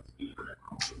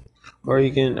 Or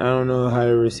you can, I don't know how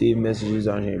to receive messages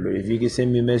on here, but if you can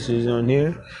send me messages on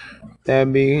here,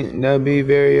 that'd be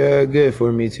very good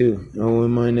for me too. I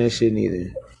wouldn't mind that shit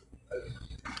neither.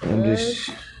 I'm just.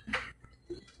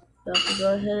 Y'all can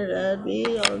go ahead and add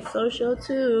me on social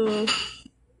too.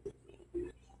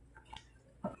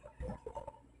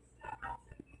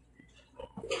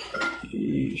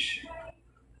 Yeesh.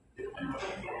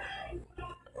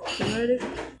 You ready?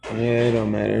 Yeah, it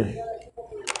don't matter.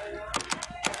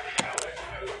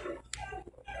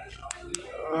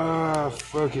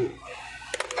 Fuck it.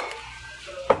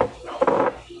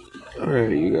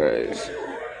 Alright, you guys.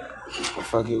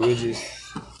 Fuck it, we just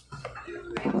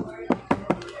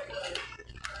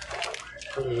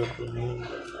put it up in here.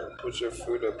 Put your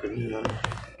food up in here.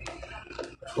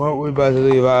 Well, we about to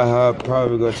leave Ihop.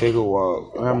 Probably go take a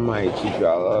walk. I might keep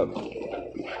y'all up.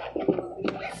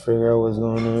 Figure out what's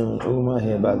going on. Oh, my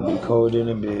head about to be cold in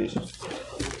a bitch.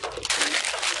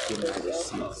 Get out of the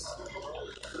seats.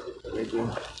 Thank you.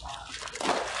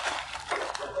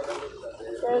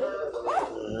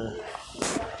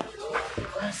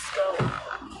 Let's go.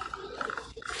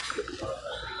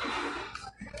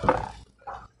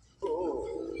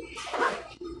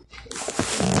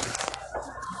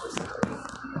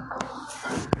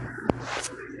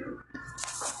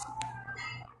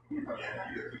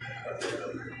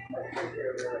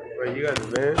 Wait, you got the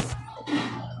vest?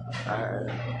 Alright.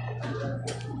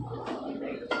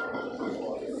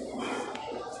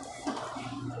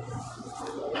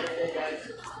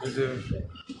 Is it?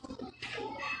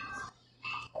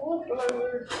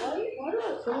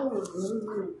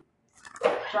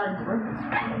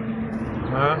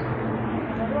 Huh?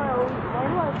 Why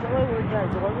do I feel like we're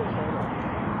gigantic?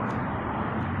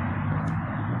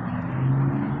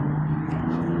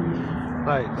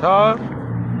 Like tall?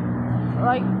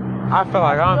 Like, I feel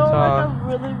like I'm tall. like I'm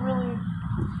really, really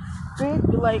big,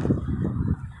 like,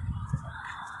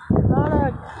 not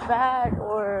a fat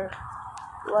or,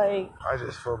 like, I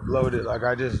just feel bloated, like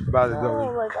I just about to no, go.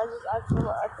 like, I feel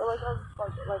like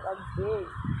I'm big.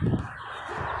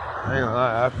 I ain't gonna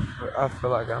lie, I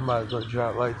feel like I'm about to go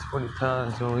drop like 20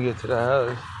 times when we get to the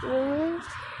house. Really?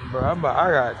 Bro, I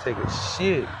gotta take a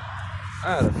shit.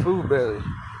 I got a food belly.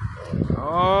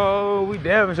 Oh, we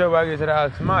damn sure about to get to the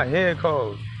house. My head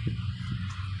cold.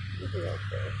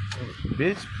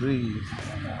 Bitch, please.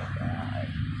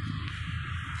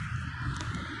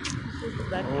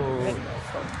 Oh.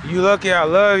 You lucky I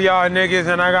love y'all niggas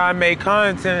and I gotta make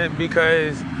content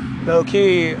because low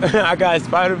key I got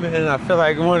Spider-Man and I feel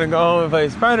like I wanna go home and play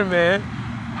Spider-Man.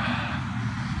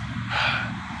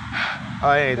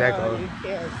 Oh, it ain't that cold. You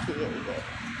can't see it yet.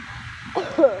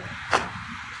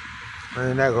 I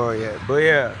ain't not going yet. But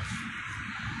yeah.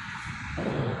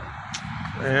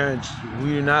 And we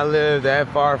do not live that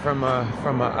far from a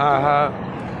Ihop.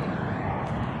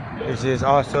 It's just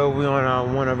also we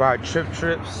on one of our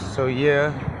trips. So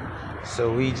yeah.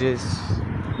 So we just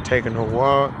taking a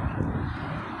walk.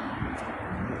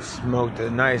 Smoked a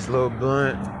nice little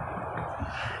blunt.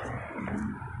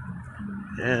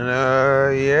 And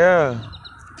yeah.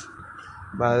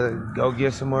 About to go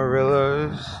get some more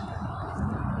Rillos.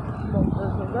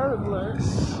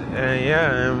 And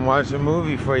yeah, and watch a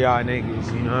movie for y'all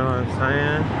niggas, you know what I'm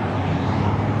saying?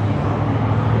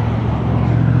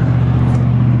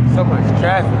 So much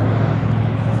traffic.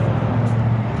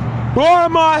 Boy,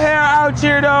 my hair out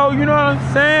here though, you know what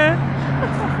I'm saying?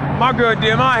 My girl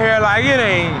did my hair like it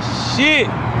ain't shit.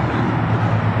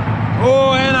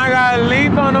 Oh, and I got a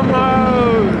leaf on them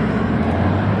hoes.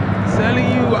 Telling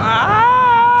you,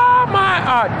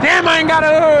 damn, I ain't got a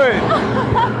hood.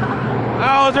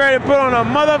 I was ready to put on a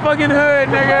motherfucking hood,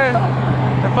 nigga.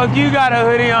 The fuck you got a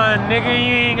hoodie on, nigga?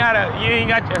 You ain't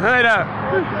got your hood up.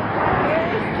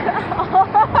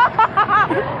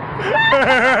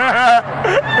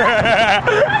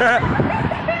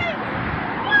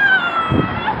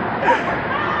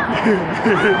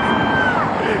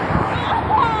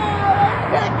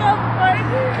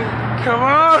 Come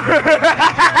on.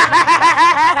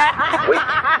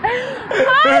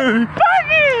 I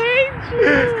fucking hate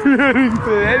you.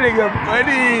 That nigga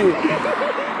funny.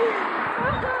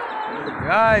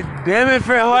 God damn it,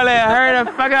 for Holly, hurry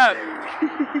the fuck up.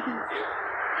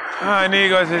 Oh, I need to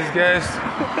go to this guest.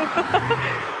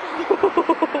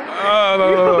 Oh,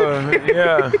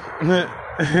 yeah.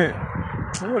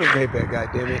 What a vape at,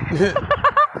 goddammit.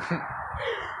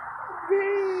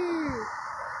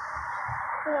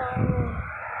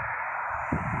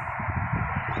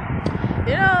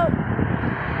 You know,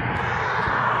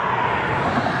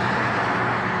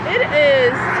 it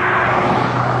is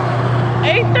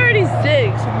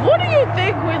 8:36. What do you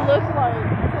think we look like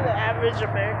to the average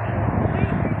American?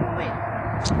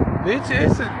 Bitch,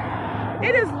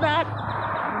 it is not.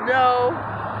 No,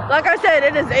 like I said,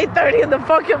 it is 8:30 in the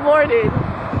fucking morning.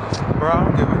 Bro, I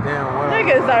don't give a damn what.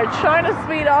 Niggas are trying to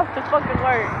speed off the fucking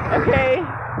work. Okay. I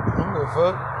don't give a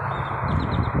fuck.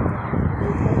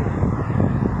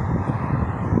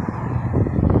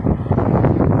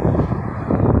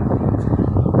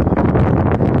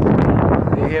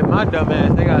 They hit my dumb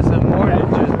ass. They got something more than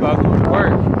just about going to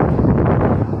work.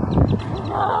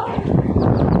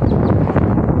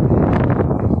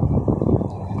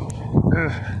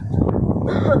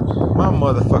 My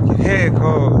motherfucking head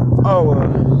cold. Oh,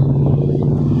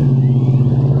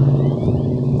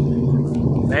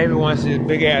 maybe once this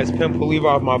big ass pimple leave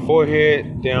off my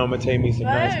forehead, then I'm gonna take me some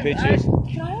nice pictures. I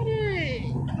got it.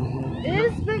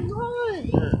 It's been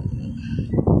good.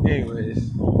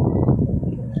 Anyways.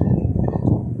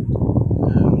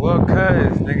 Well,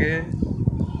 cuz, nigga.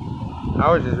 I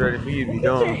was just ready for you to be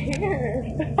done. Look at your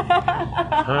hair.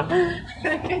 Huh?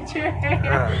 Look at your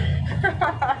hair.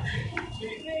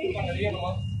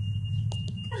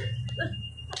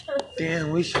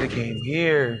 Damn, we should have came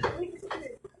here. I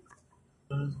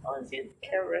want to see the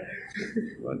camera.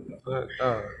 What the fuck?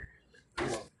 Oh.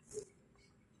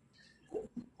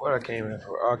 What I came in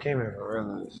for? Oh, I came in for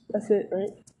realize. That's it,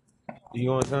 right? You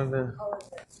want something?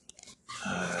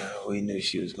 We knew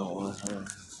she was going. Huh?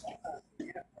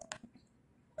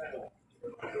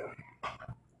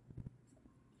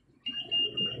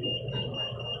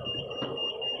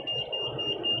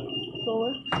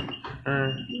 Solar?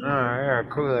 Yeah,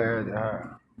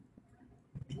 cooler.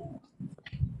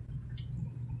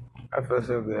 I feel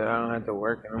so good. I don't have to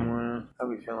work in the morning. I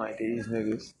be feeling like these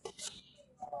niggas.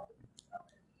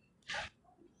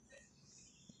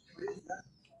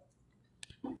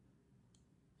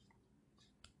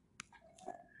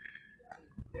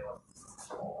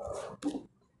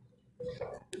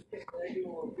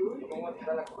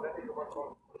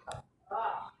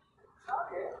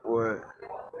 What?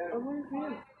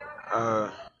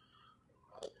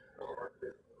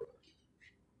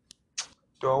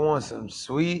 Do I want some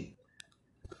sweet?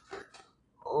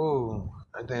 Oh,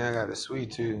 I think I got a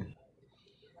sweet too.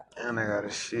 And I got a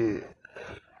shit.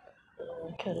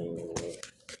 I can't even eat it.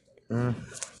 I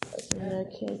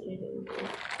can't eat it.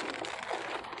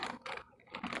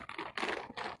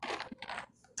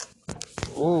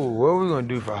 Ooh, what we gonna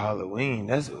do for Halloween?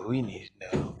 That's what we need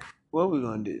to know. What we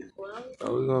gonna do?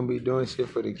 Are we gonna be doing shit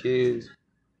for the kids?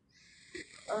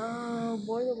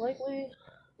 More than likely,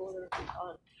 we're gonna be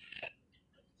on.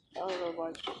 I don't know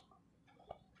much.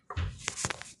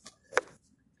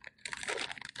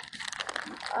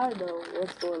 I know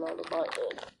what's going on about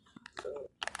it.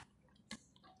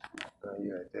 You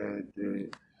got that.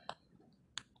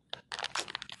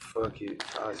 Fuck it.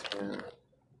 I spent.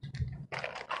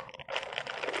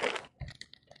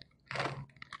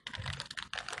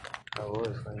 I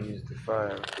was gonna use the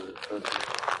fire, but fuck it.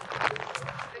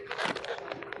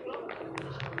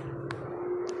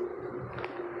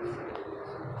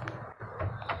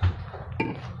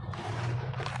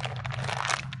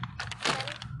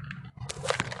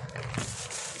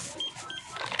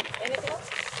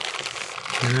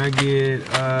 Can I get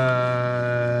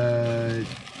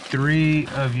 3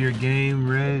 of your game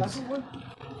reds?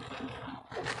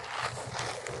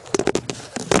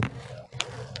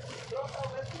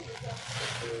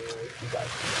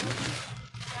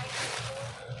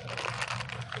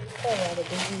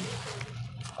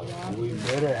 We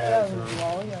better have some.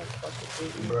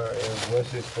 Bro,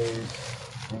 what's his face?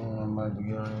 I'm about to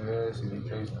get on his ass and he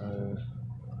takes my ass.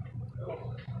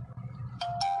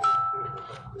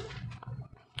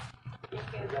 Take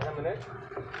care. Have a good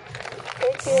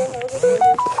day.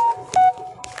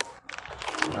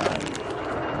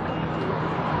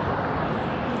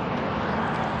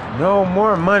 No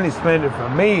more money spending for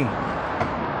me.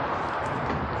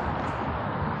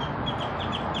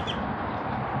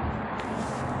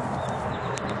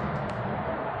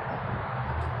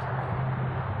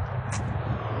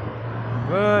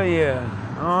 Well, yeah,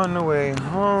 on the way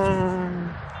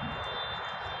home.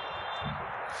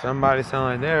 Somebody sound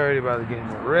like they're already about to get in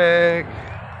a wreck.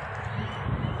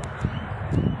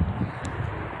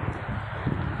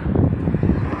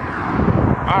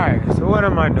 Alright, so what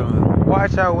am I doing?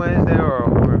 Watch Out Wednesday or a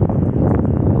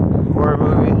horror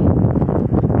movie?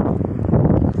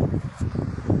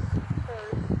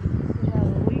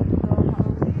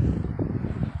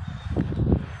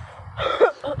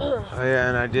 Oh yeah,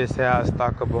 and I just said I'll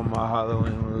stock up on my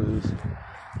Halloween movies.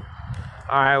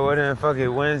 Alright, well then, fuck it,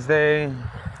 Wednesday.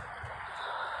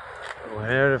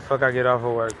 Whenever the fuck I get off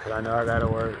of work, cause I know I gotta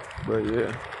work, but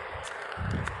yeah.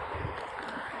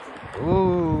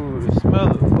 Ooh, the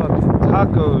smell of fucking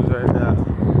tacos right now.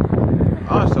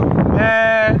 I'm so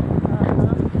mad.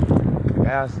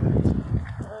 Bastards.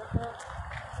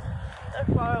 They're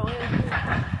far away.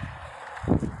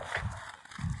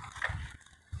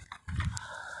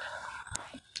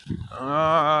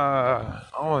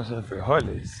 I want some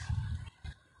frijoles.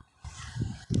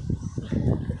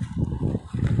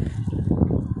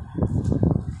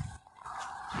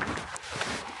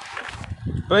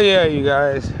 But yeah, you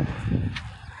guys,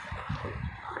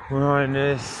 we're on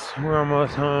this. We're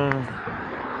almost home.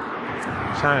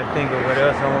 I'm trying to think of what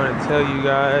else I want to tell you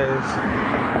guys.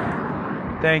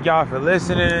 Thank y'all for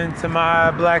listening to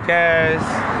my black ass.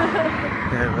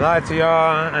 And a lot to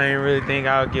y'all. I didn't really think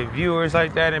I would get viewers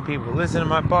like that and people listen to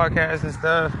my podcast and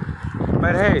stuff.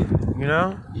 But hey, you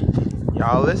know,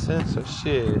 y'all listen, so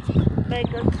shit.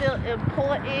 Make us feel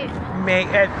important. Make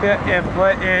it feel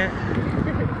important.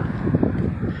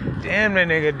 Damn, that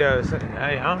nigga does.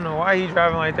 I don't know why he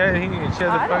driving like that. He need to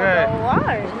chill the fuck out. I don't know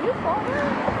why. You falling?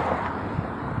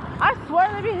 I swear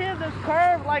they be hitting this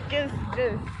curve like it's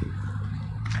just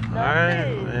Alright,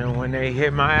 and when they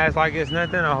hit my ass like it's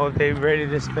nothing, I hope they ready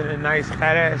to spend a nice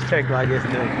fat ass check like it's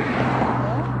nothing. Well,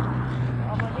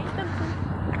 I'm gonna need them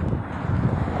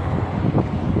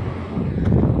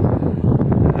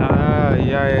to.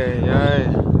 Yeah.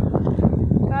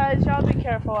 Guys, y'all be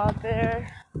careful out there.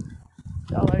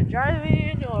 Y'all are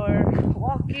driving or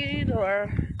walking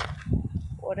or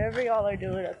whatever y'all are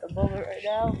doing at the moment right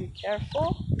now. Be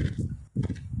careful.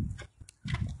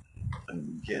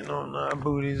 Getting on our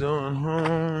booties on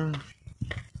home.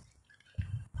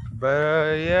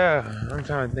 But yeah, I'm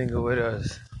trying to think of what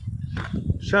else.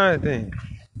 I'm trying to think.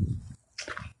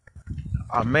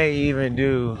 I may even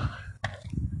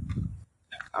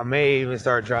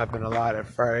start dropping a lot of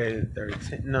Friday the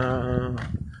 13th. No.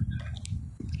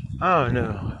 I don't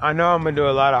know. I know I'm gonna do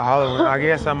a lot of Halloween. I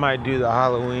guess I might do the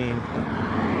Halloween.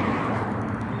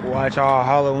 Watch all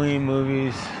Halloween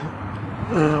movies.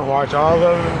 Watch all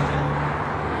of them.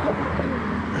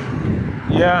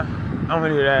 Yeah, I'm gonna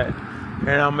do that.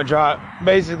 And I'm gonna drop.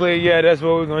 Basically, yeah, that's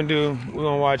what we're gonna do. We're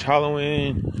gonna watch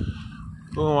Halloween.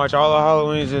 We're gonna watch all the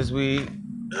Halloweens this week.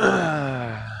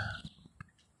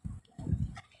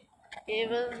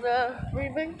 Even the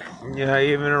remake. Yeah,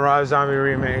 even the Rob Zombie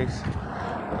remakes.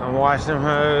 I'm gonna watch them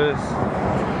hoes.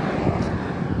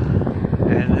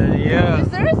 And then, yeah. Is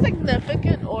there a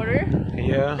significant order?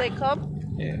 Yeah. They come?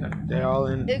 Yeah, they all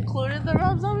in. Including the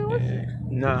Rob Zombie ones? Yeah.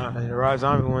 Nah, the Rob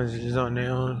Zombie ones is just on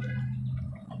their own.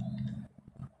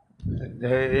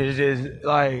 It's just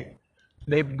like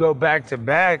they go back to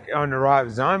back on the Rob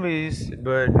Zombies,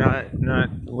 but not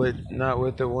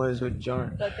with the ones with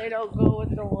John. But they don't go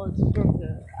with the ones from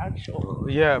the actual.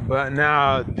 Yeah, but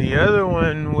now the other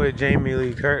one with Jamie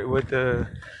Lee Curtis with the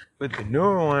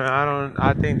newer one,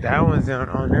 I think that one's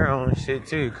on their own shit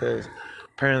too, cause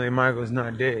apparently Michael's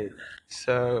not dead.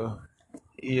 So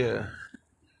yeah,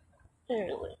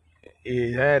 Apparently.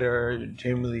 either that or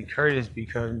Jamie Lee Curtis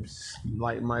becomes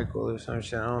like Michael or some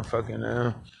shit. I don't fucking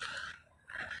know.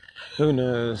 Who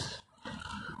knows?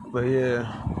 But yeah.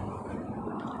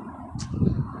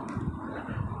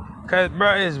 Cause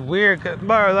bro, it's weird. Cause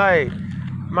bro, like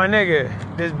my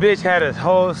nigga, this bitch had a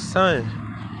whole son.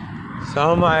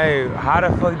 So I'm like, how the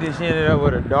fuck did she ended up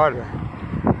with a daughter?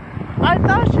 I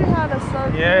thought she had a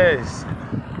son. Yes.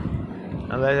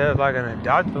 Unless that was like an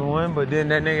adopted one, but then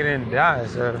that nigga didn't die,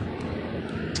 so.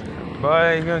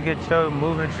 Boy, you gonna get your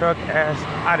moving truck ass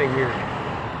out of here.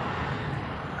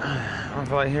 I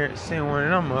feel like seeing one of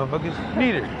them motherfuckers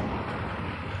need it.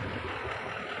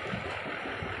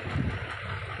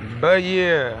 But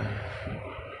yeah.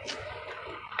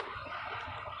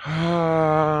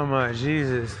 Oh my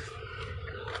Jesus.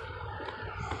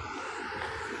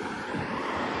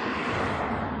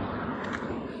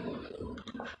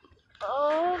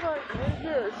 Oh my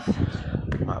goodness.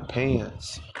 My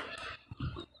pants.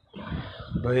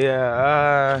 But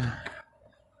yeah,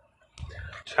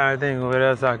 trying to think what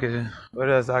else I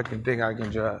can think I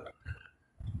can drop.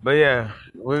 But yeah,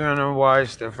 we're gonna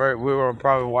watch the first. We're gonna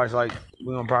probably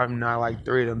knock like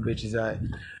 3 of them bitches out.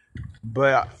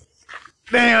 But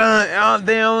they only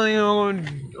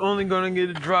gonna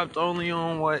get it dropped only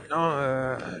on what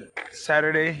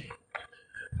Saturday.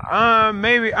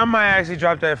 Maybe I might actually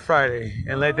drop that Friday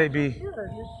and let they be.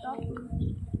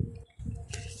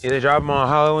 Either drop them on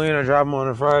Halloween or drop them on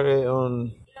a Friday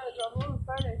on. Yeah, drop them on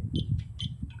Friday.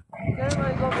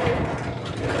 Everybody's over here.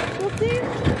 We'll see.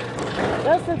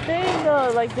 That's the thing though.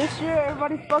 Like this year,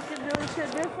 everybody's fucking doing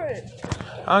shit different.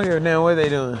 I don't give a damn what they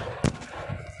doing.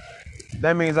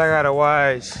 That means I gotta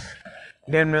watch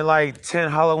damn near like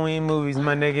 10 Halloween movies,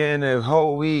 my nigga, in a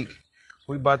whole week.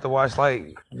 We about to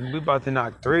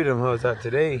knock 3 of them hoes out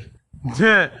today.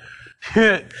 Yeah,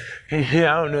 I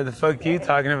don't know the fuck you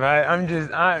talking about. He's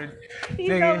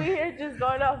over here just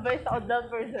going off based on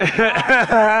numbers.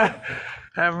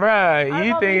 Bruh, I'm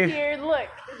over here, look.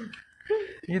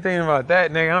 You thinking about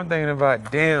that, nigga? I'm thinking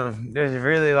about, damn, there's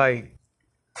really like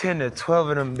 10 to 12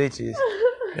 of them bitches.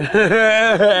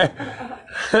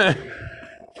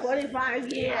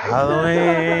 25 years.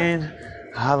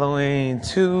 Halloween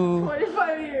 2.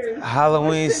 25 years.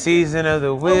 Halloween Season of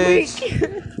the Witch.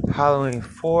 Halloween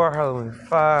 4, Halloween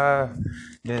 5.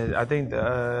 Then I think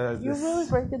You're really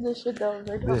breaking this shit down.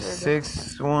 The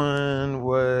 6th one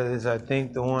was, I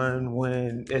think, the one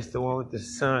when it's the one with the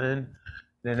sun.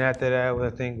 Then after that, I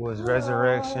think was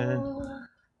Resurrection.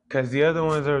 Cause the other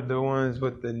ones are the ones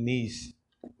with the niece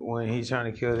when he's trying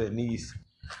to kill that niece.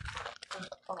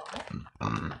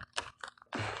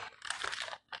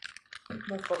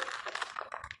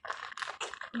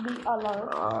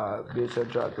 Bitch, I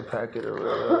dropped the packet or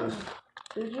whatever.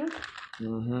 Did you?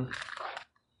 Mm-hmm.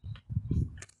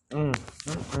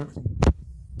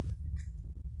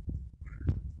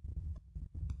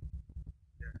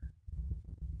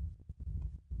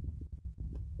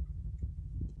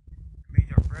 Made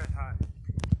your breath hot.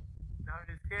 No, I'm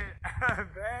just kidding.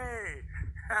 Babe.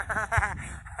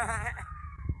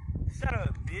 Shut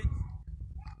up, bitch.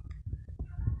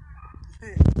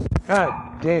 God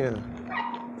damn.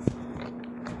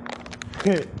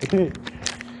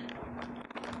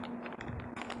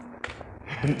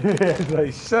 It's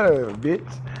like, shut up,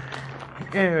 bitch.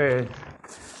 Anyways,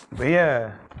 but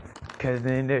yeah, cause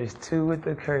then there's 2 with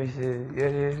the curses.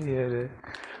 Yeah.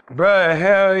 Bruh,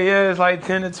 hell yeah, it's like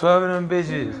 10 to 12 of them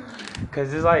bitches.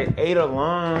 Cause it's like 8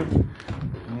 alone.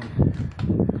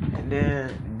 And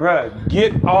then, bruh,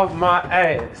 get off my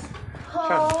ass.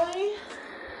 Hi.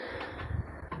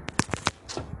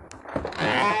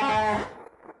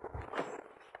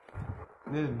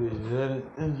 This bitch is at it.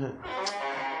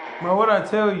 Bro, what I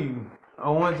tell you? I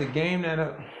want to game that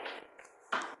up.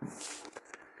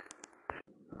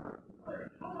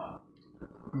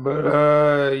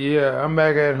 But yeah, I'm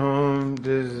back at home.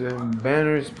 This is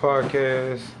Banners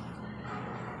podcast.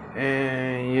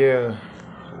 And yeah,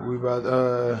 we about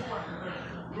to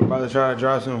try to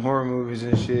drop some horror movies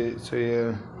and shit. So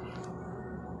yeah.